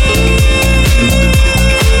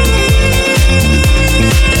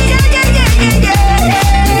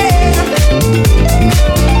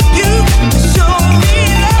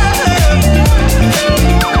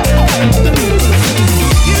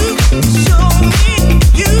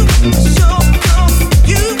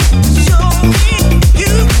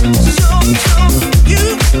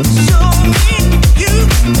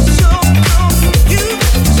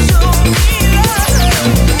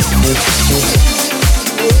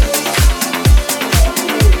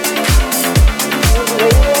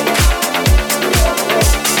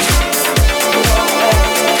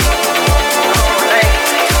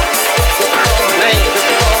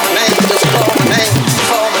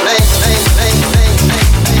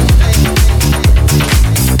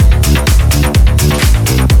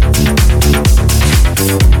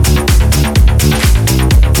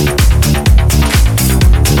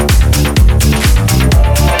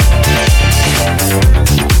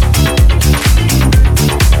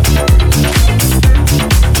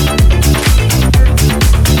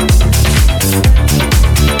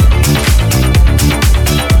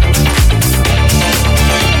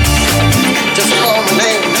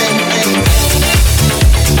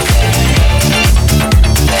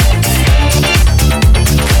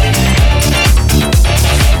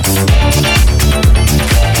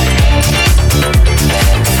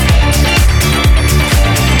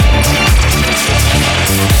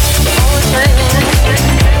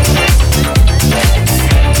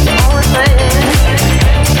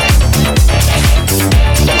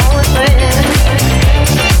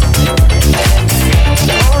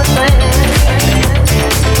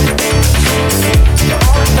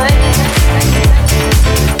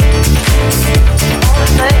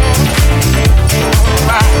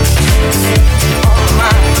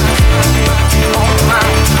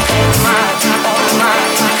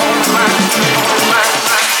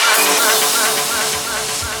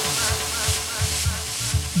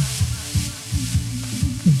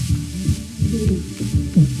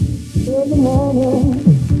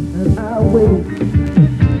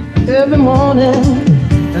 Every morning,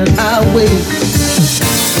 and I wait.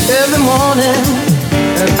 Every morning,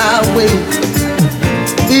 and I wait.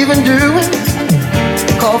 Even during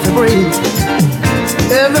coffee break.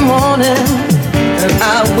 Every morning, and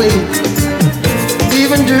I wait.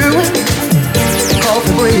 Even during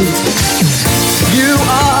coffee break. You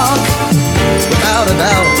are, without a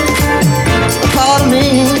doubt, a part of me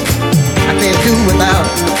I can't do without.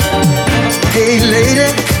 Hey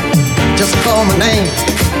lady, just call my name.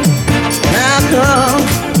 Now come,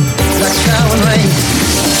 like shower rain.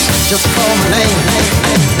 Just call my name.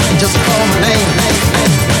 Just call my name.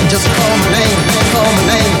 Just call my name. Call my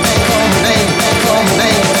name. Call my name. Call my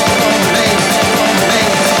name. Call my name. Call my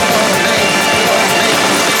name. Call my name. Call my name.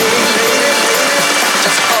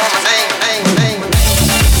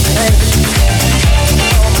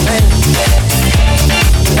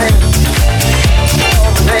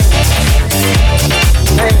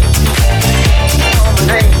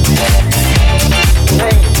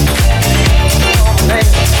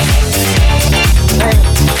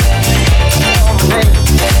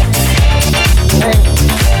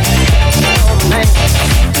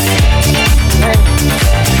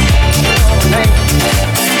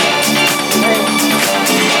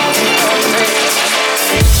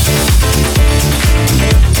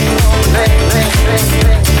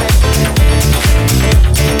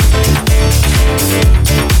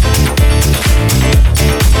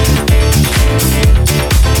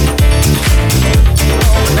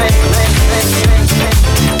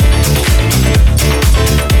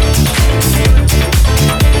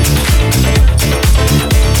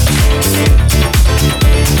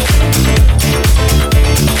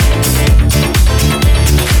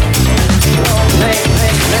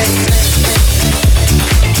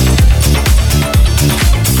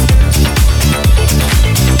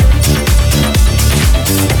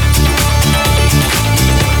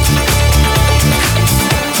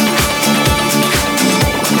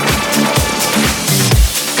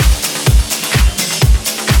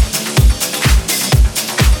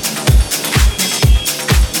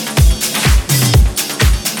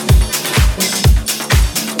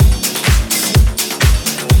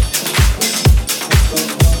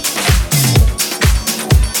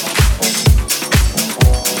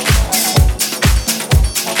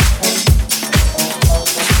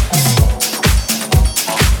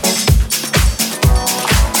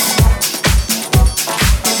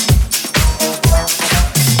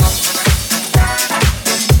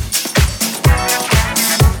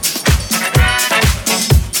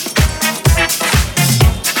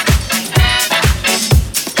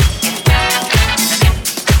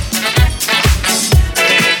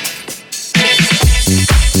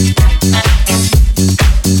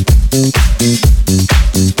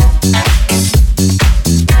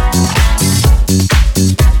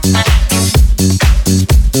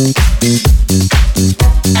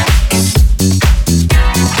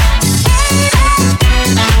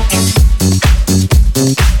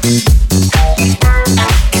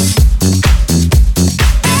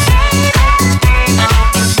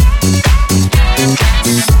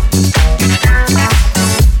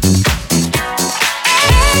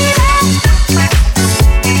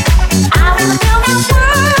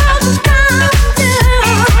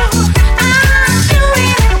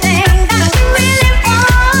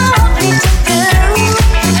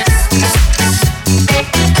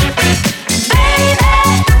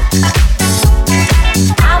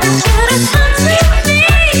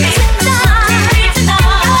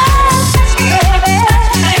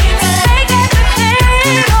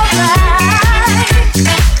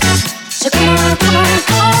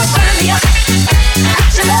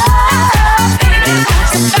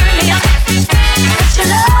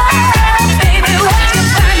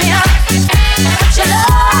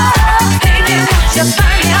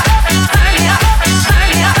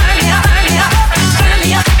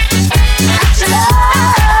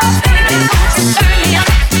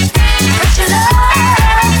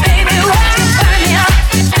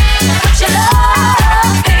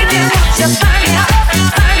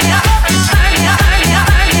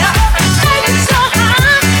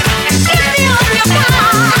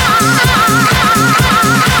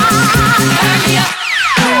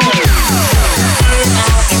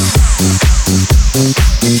 Special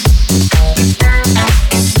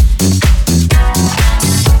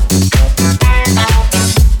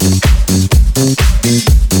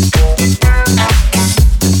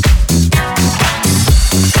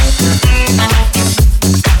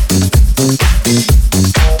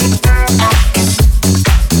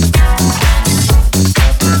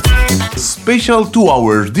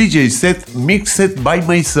 2-hour DJ set mixed by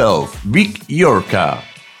myself, Vic Yorka.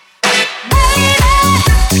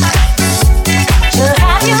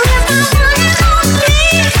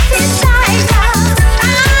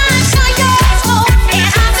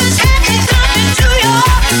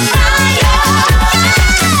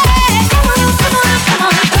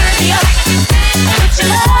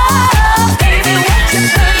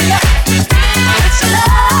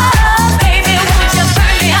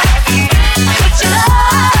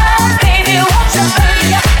 Baby, won't you burn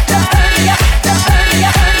me up, burn me up, burn me up?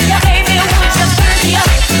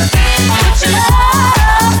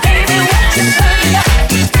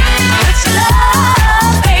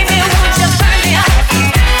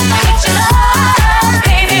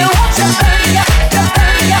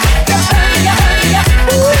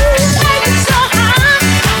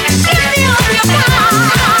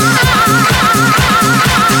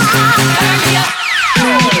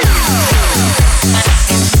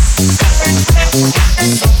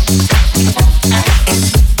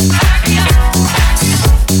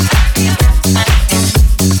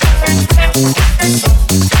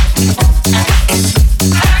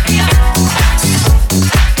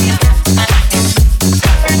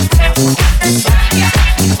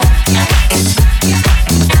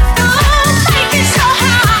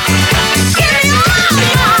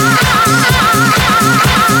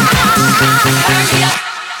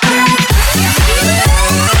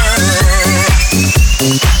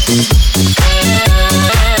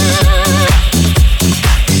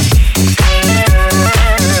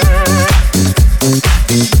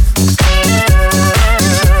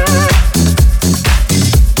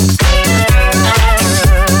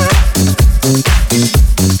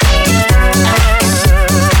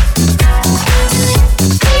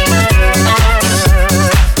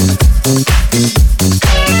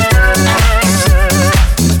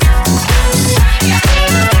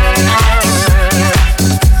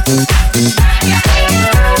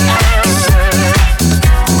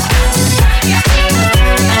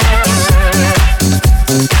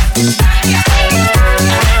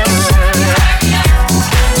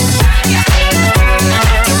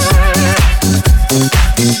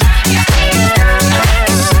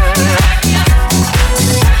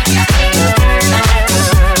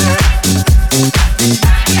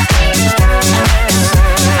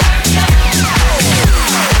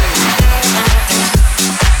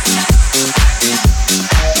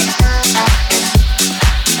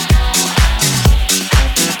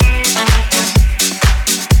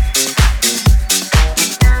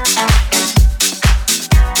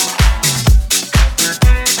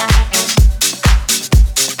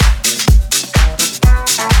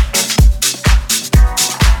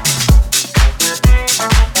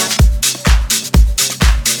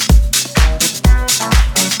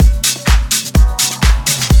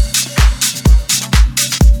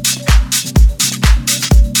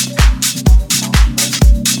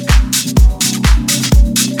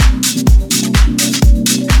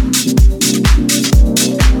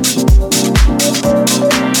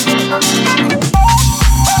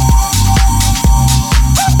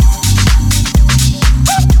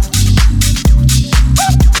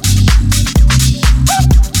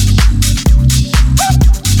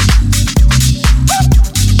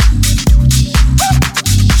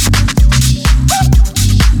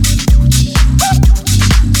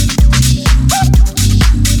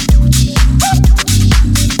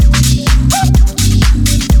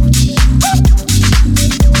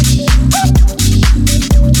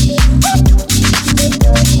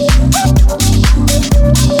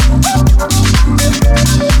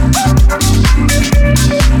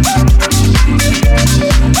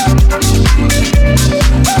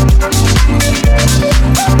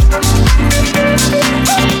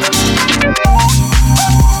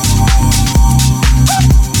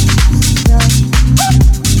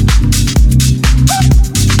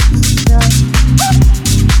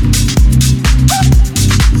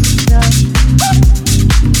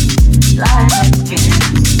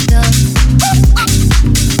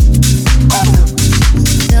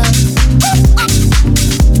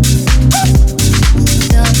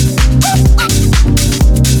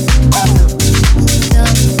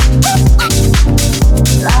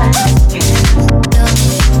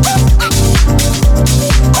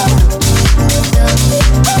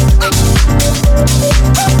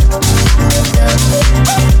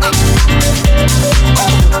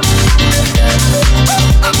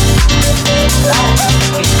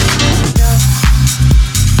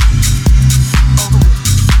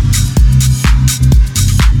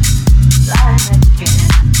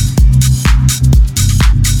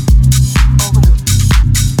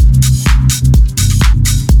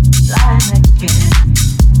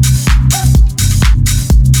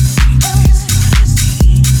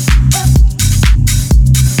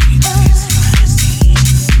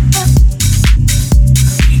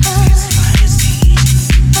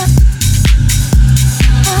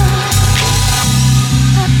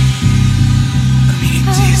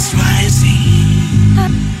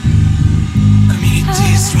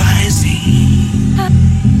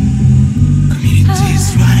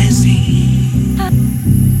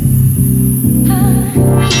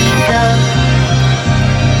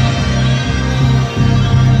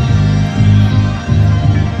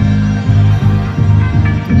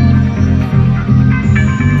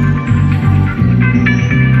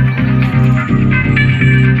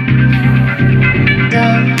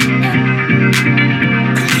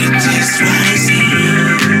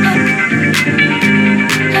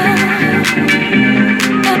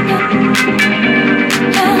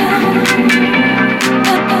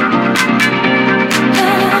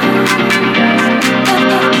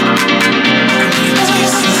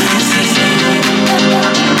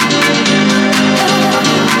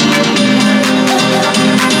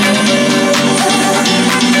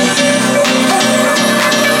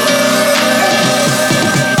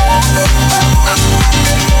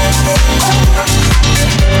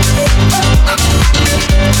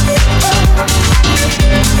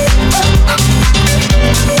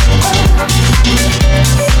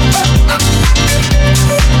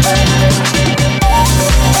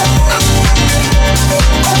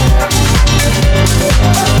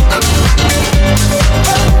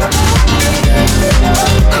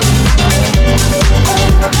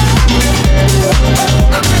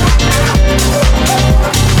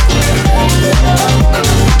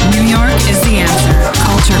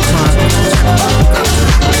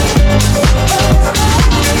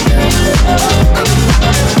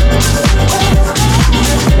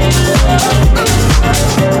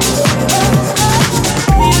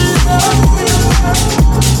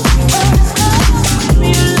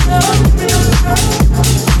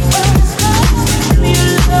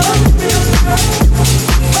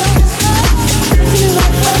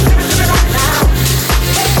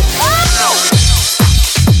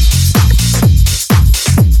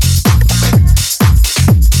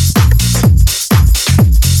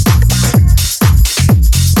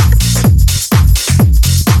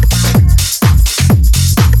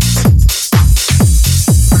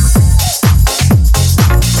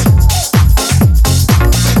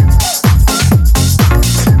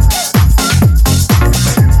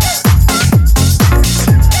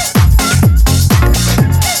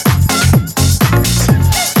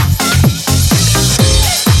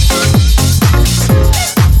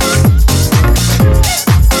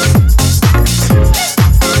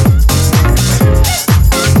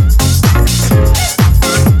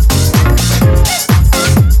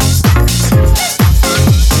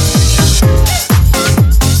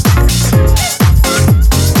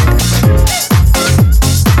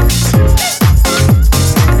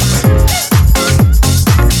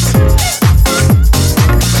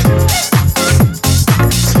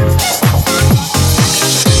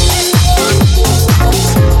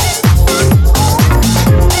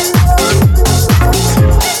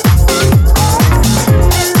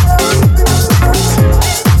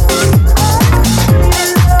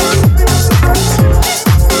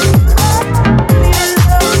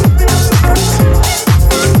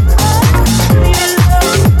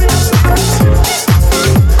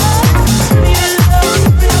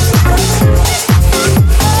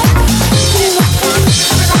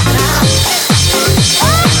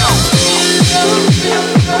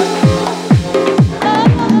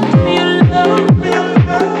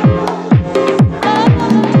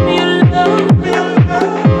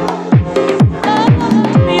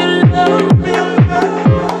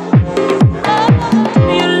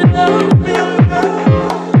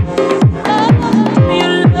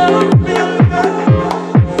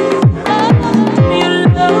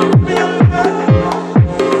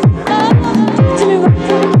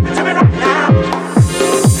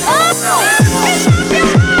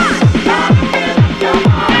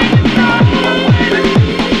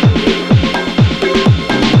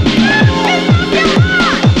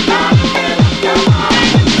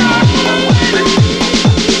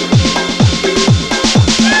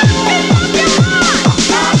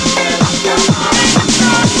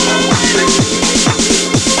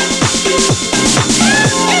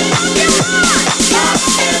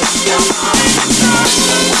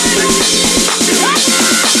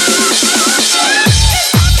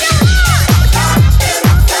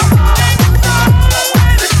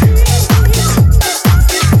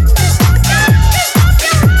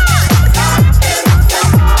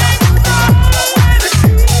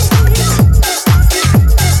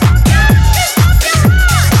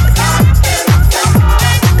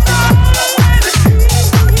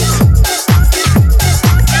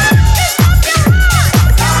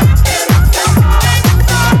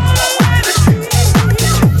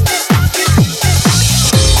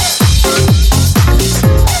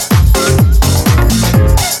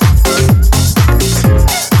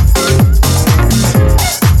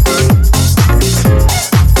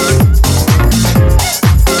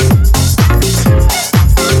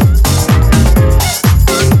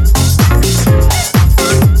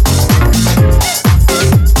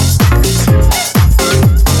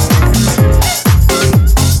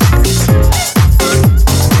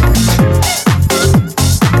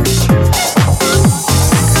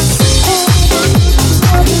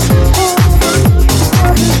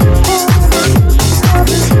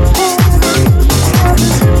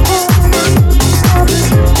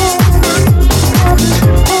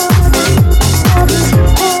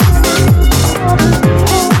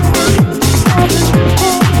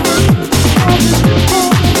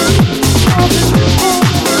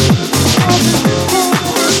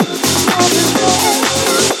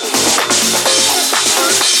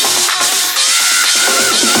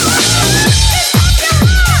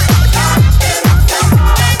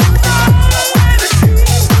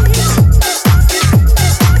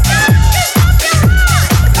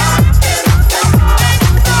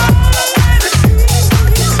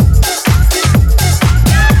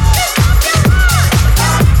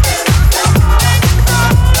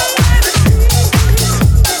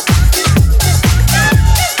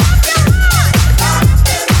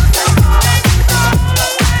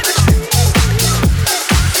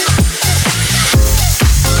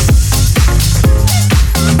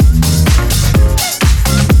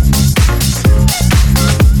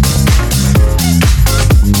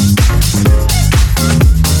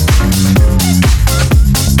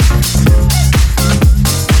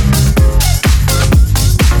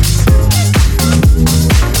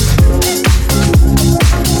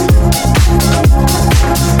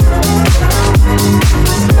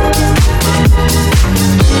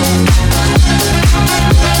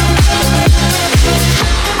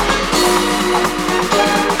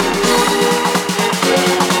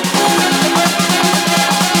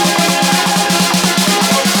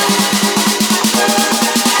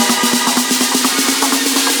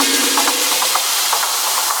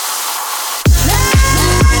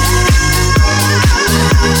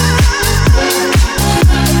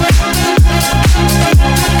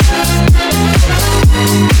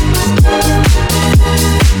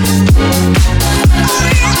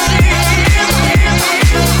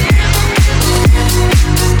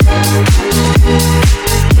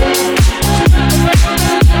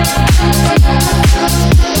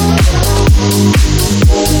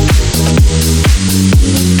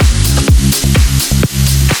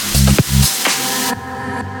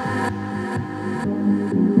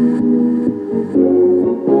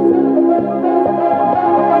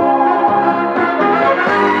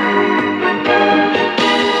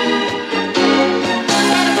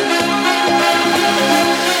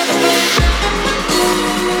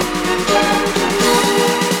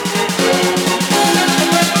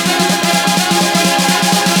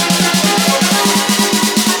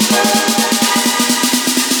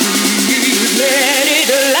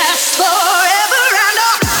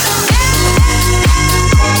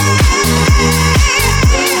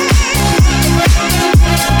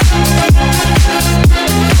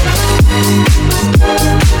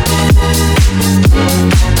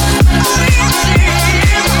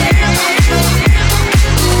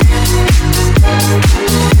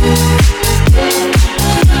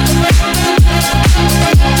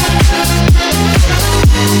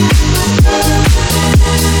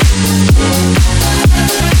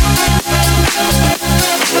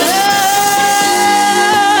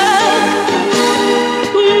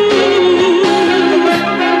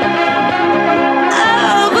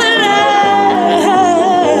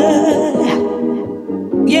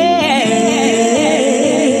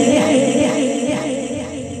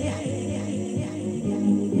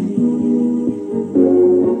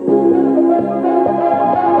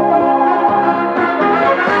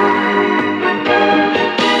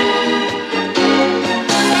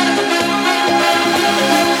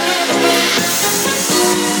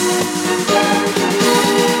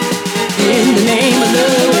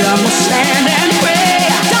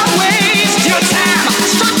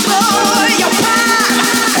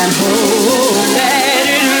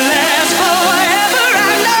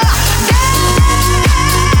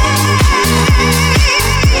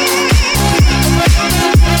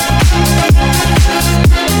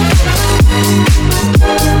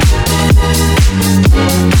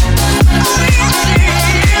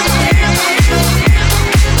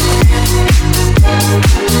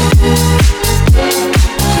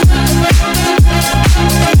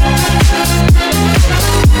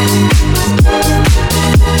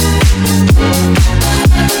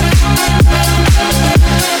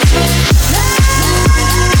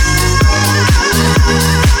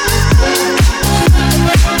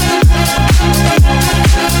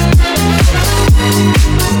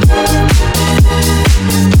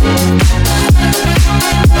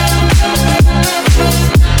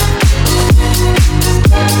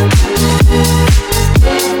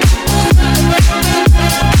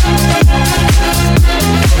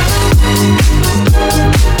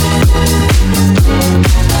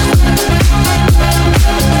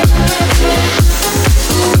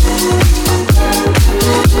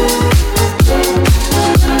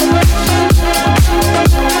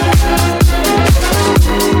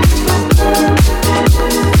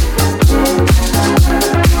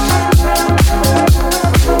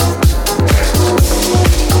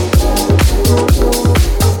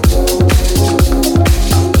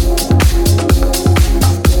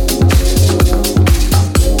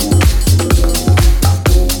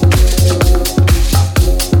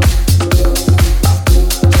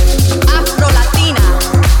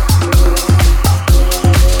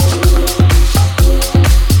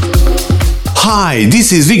 Hi,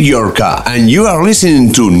 this is Vic Yorka, and you are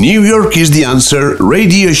listening to New York is the Answer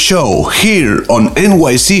radio show here on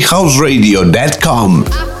nychouseradio.com.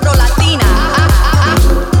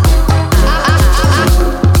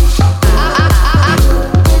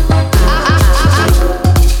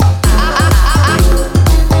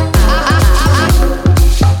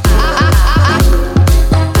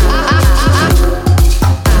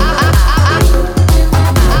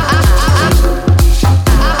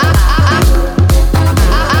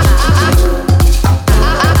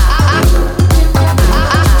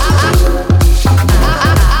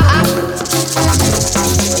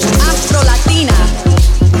 I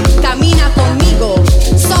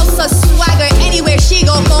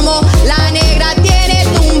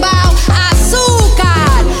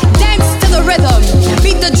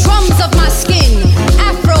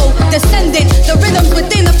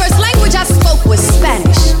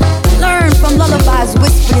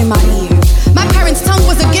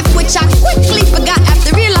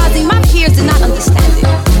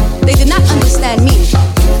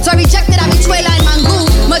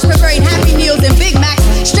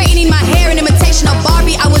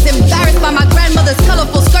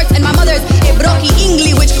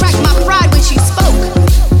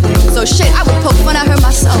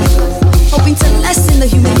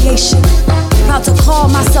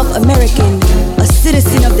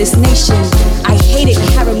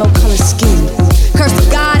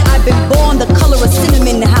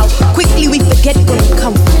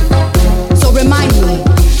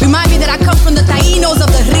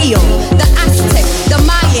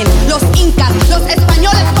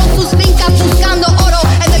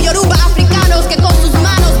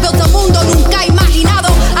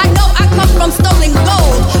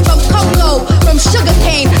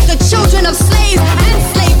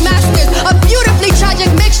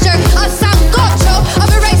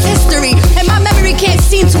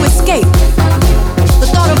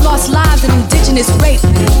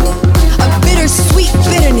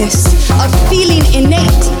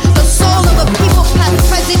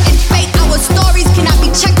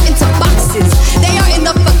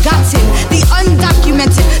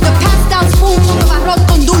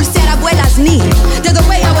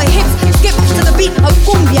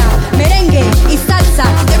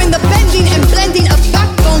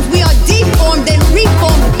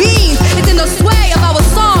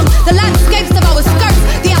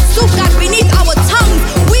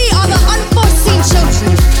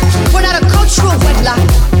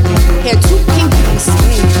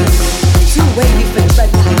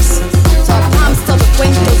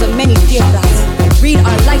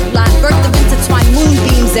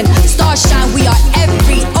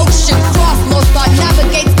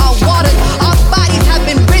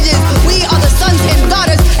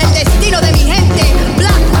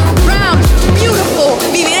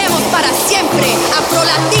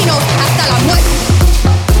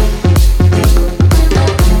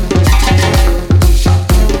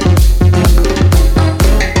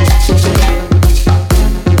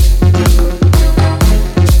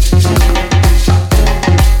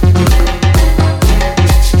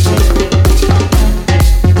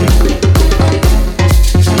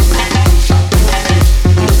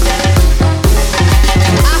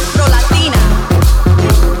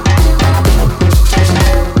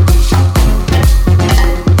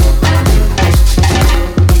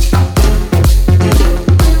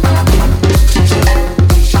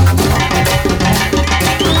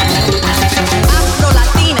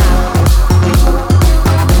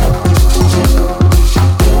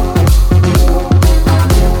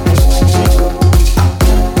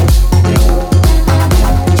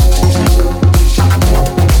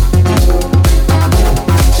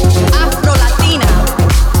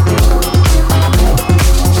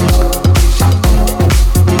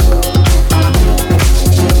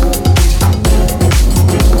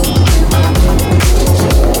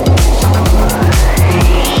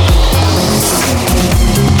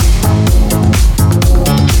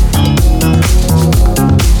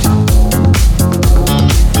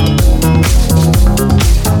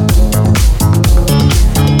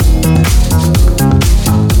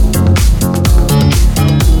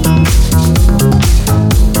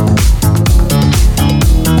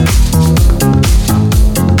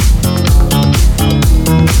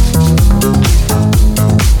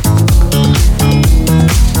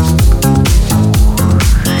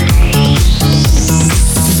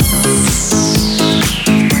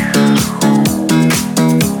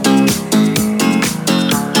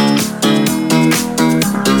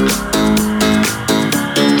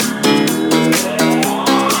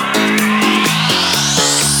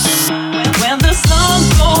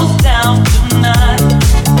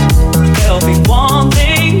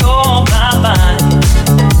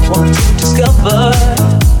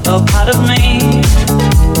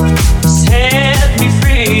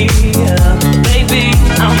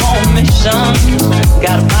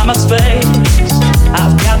Gotta find my space.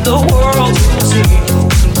 I've got the world to see.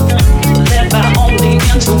 Led by only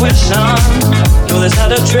intuition. No, there's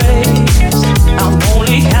not a trace. I'm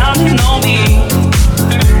only counting on me.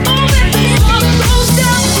 Oh, when the sun goes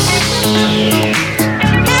down,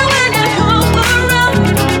 and when I come around,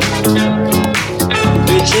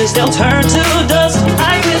 riches they'll turn to dust.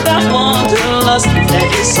 I without wanderlust. There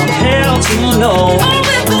is some hell to know. Oh,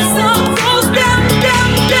 when the sun goes down, down,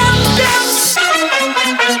 down, down.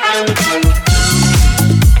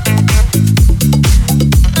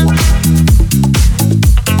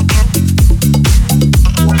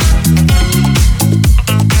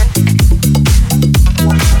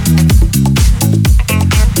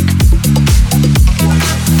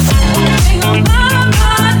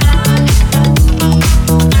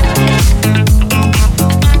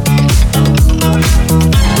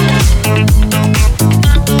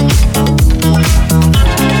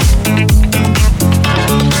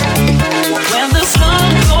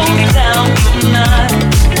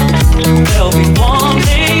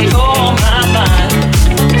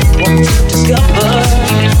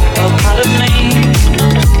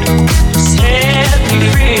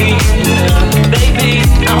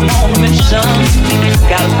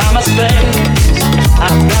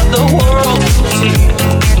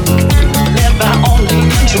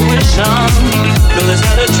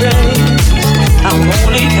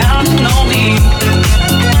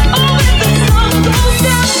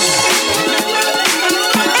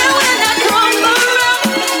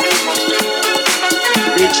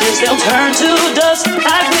 They'll turn to dust, I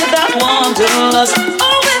without wanderlust.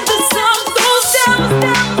 Oh, when the sun goes down,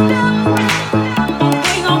 one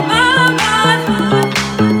thing on my mind.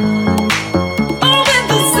 Oh, when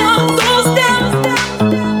the sun goes down,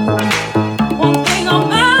 one thing on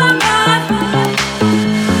my mind.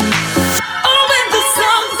 Oh, when the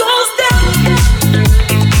sun goes down.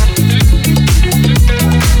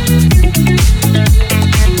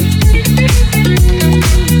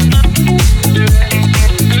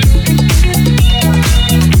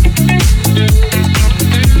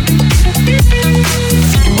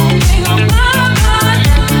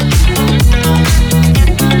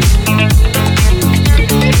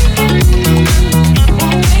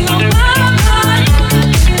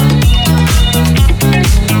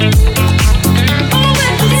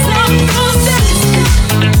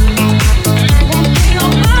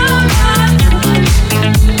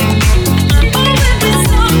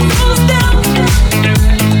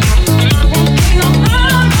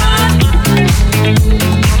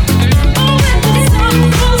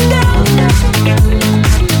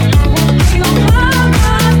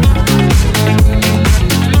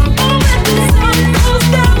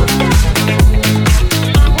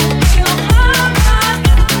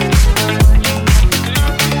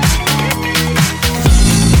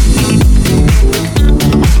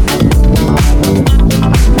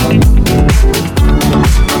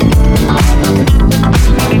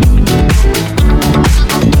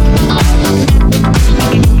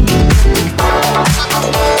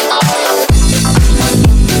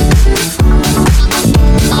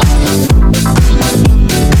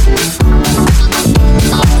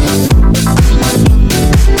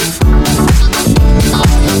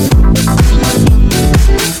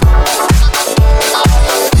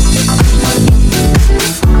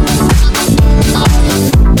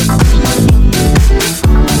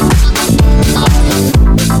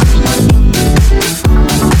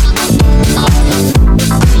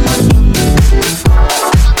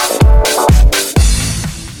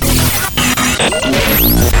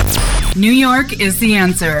 New York is the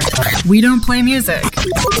answer. We don't play music.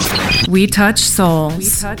 We touch souls. We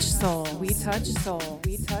touch soul. We touch soul.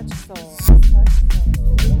 We touch soul.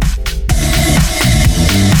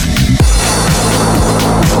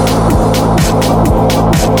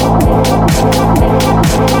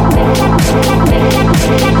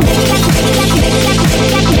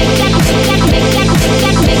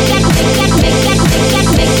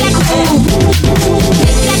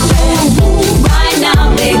 Right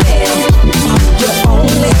now, baby, you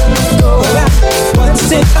only go around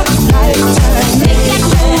once in a lifetime.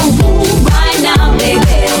 Right now,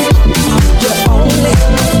 baby, you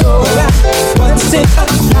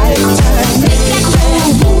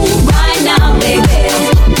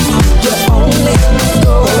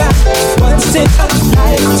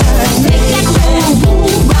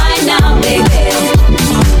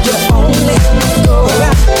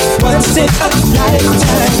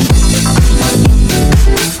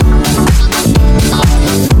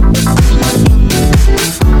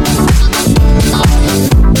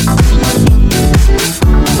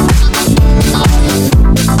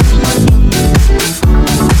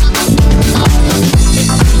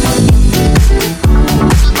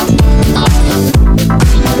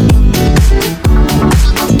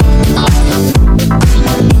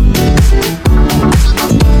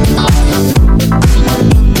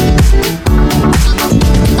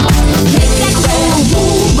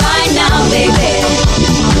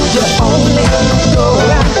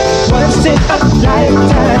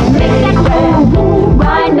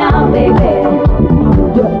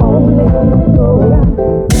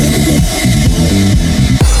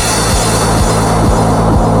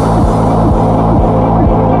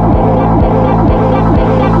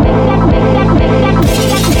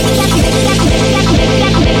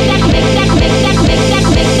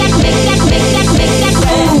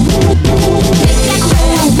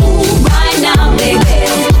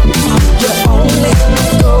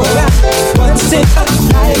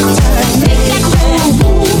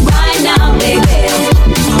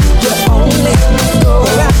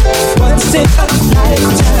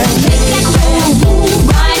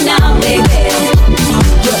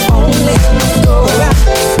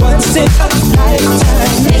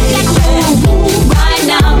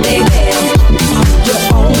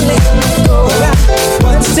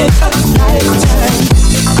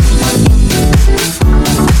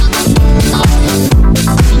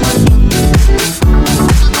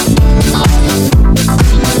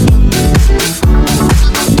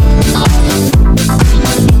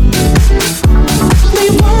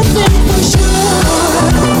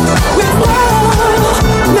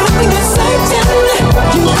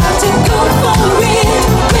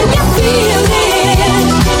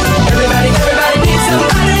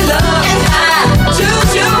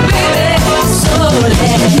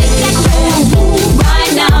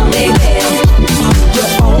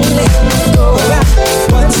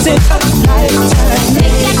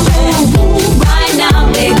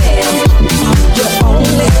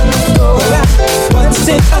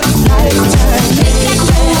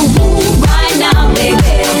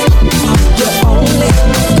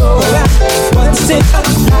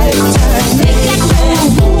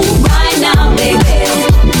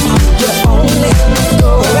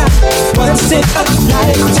in a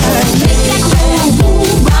lifetime. Make that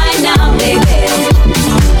move right now, baby.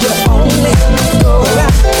 You only go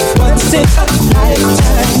out once in a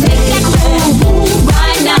lifetime. Make that move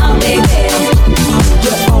right now, baby.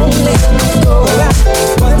 You only go out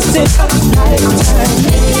once in a lifetime.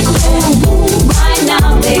 Make that move right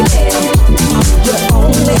now, baby. You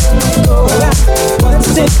only go out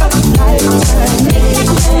once in a lifetime.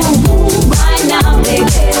 Make that move right now,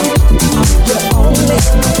 baby. You only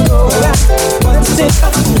go out once in a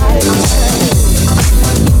lifetime.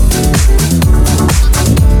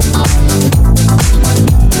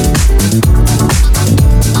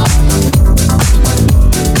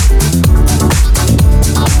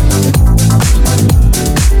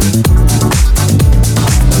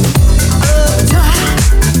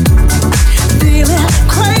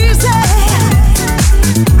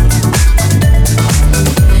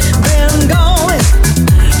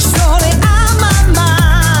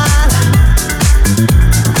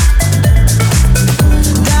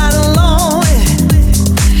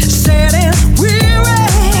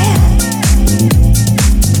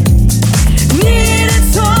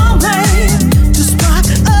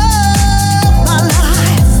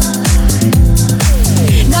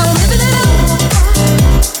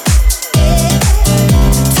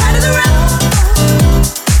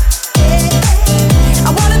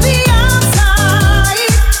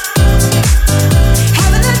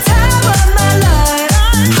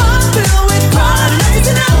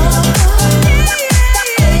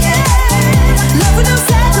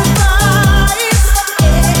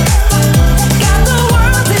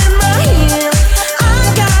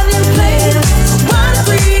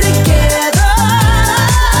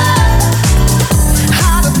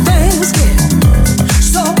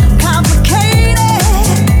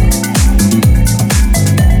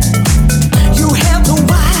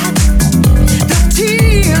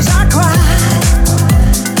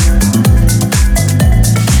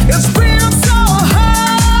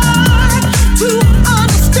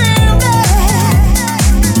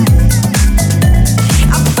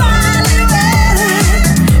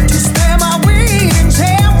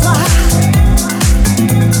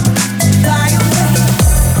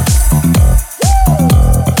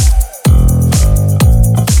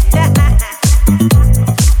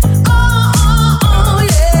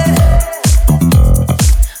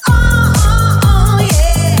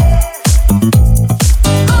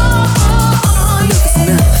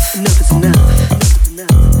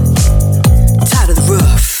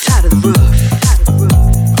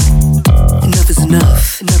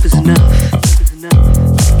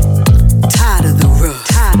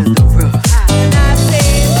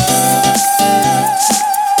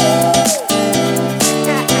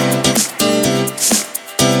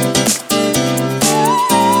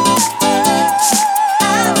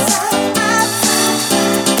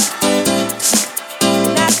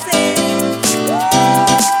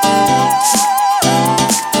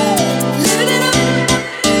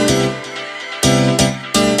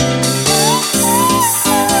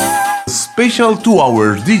 Special 2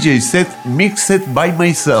 hours DJ set mixed by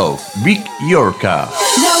myself, Vic Yorka.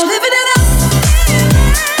 Now living it up.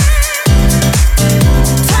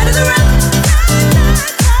 Tired of the rap.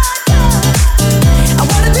 I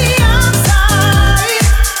wanna be outside,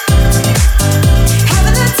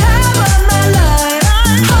 having the time of my life.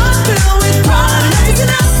 Heart filled with pride,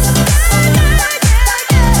 rising up.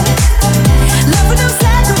 Love with no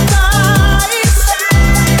sacrifice.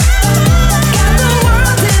 Got the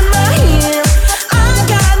world in my hands. I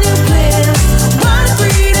got new plans. Wanna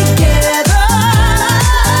free together.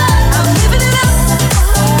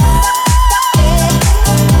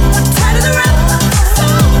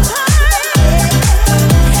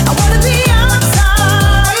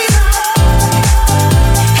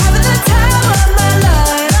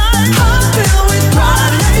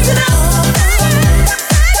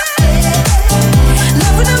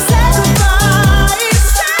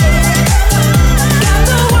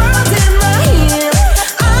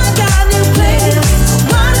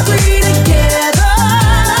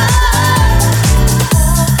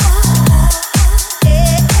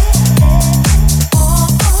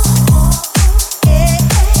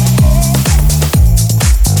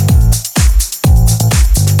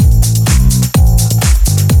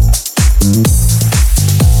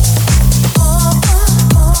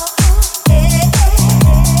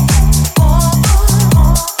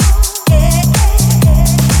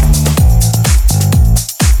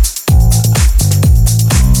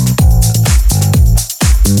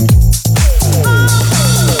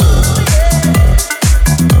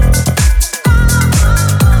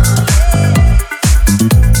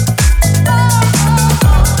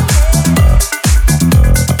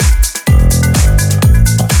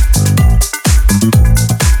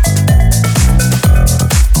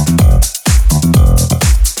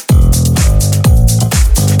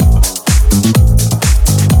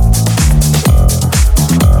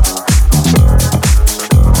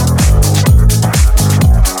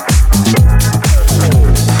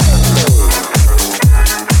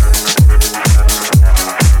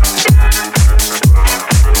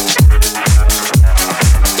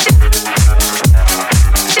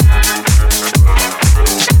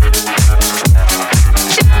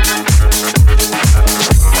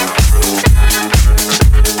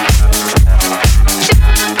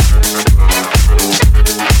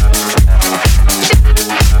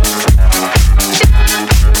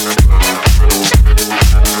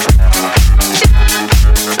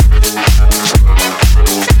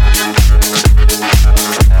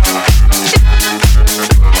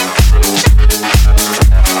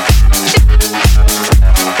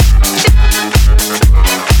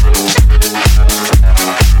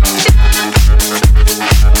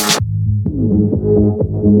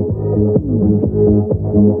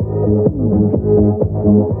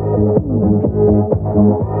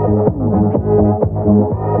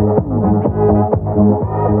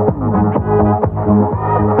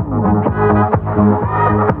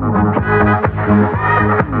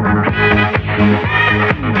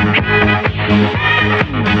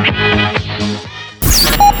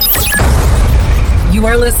 You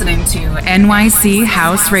are listening to NYC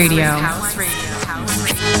House Radio.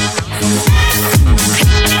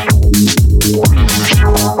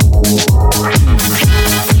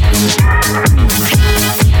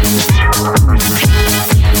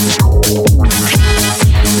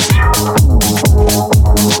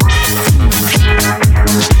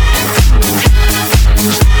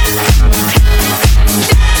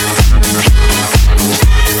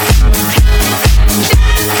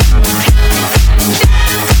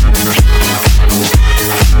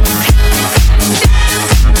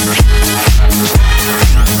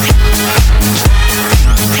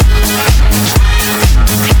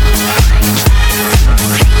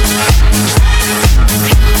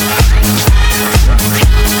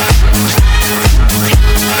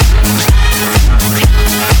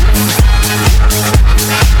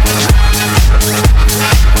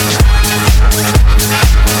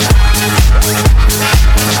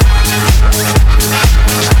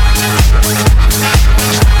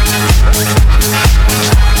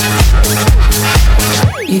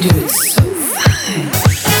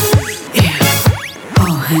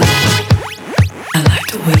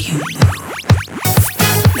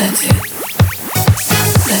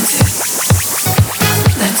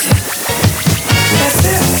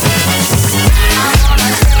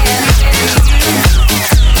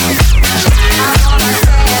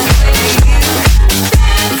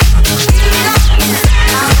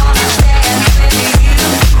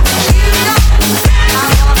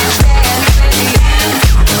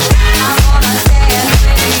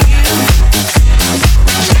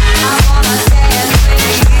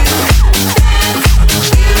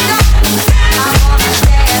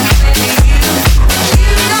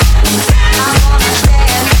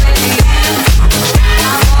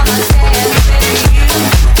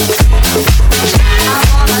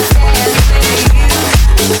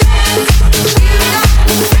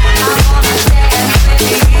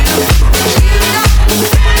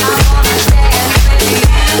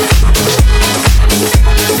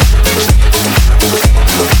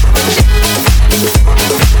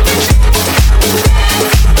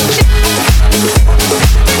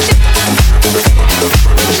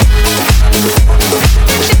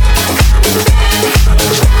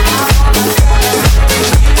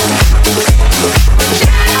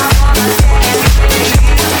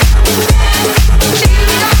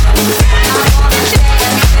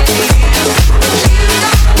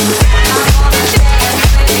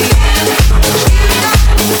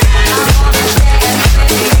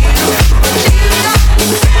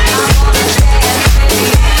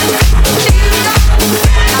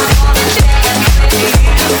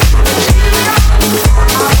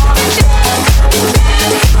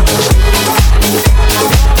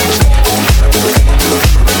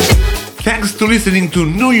 Listening to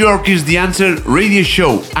New York is the Answer radio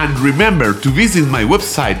show, and remember to visit my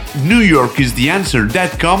website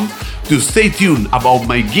newyorkistheanswer.com to stay tuned about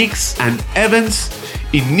my gigs and events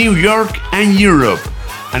in New York and Europe.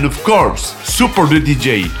 And of course, support the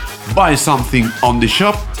DJ. Buy something on the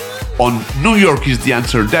shop on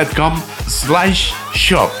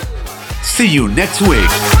newyorkistheanswer.com/shop. See you next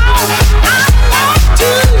week.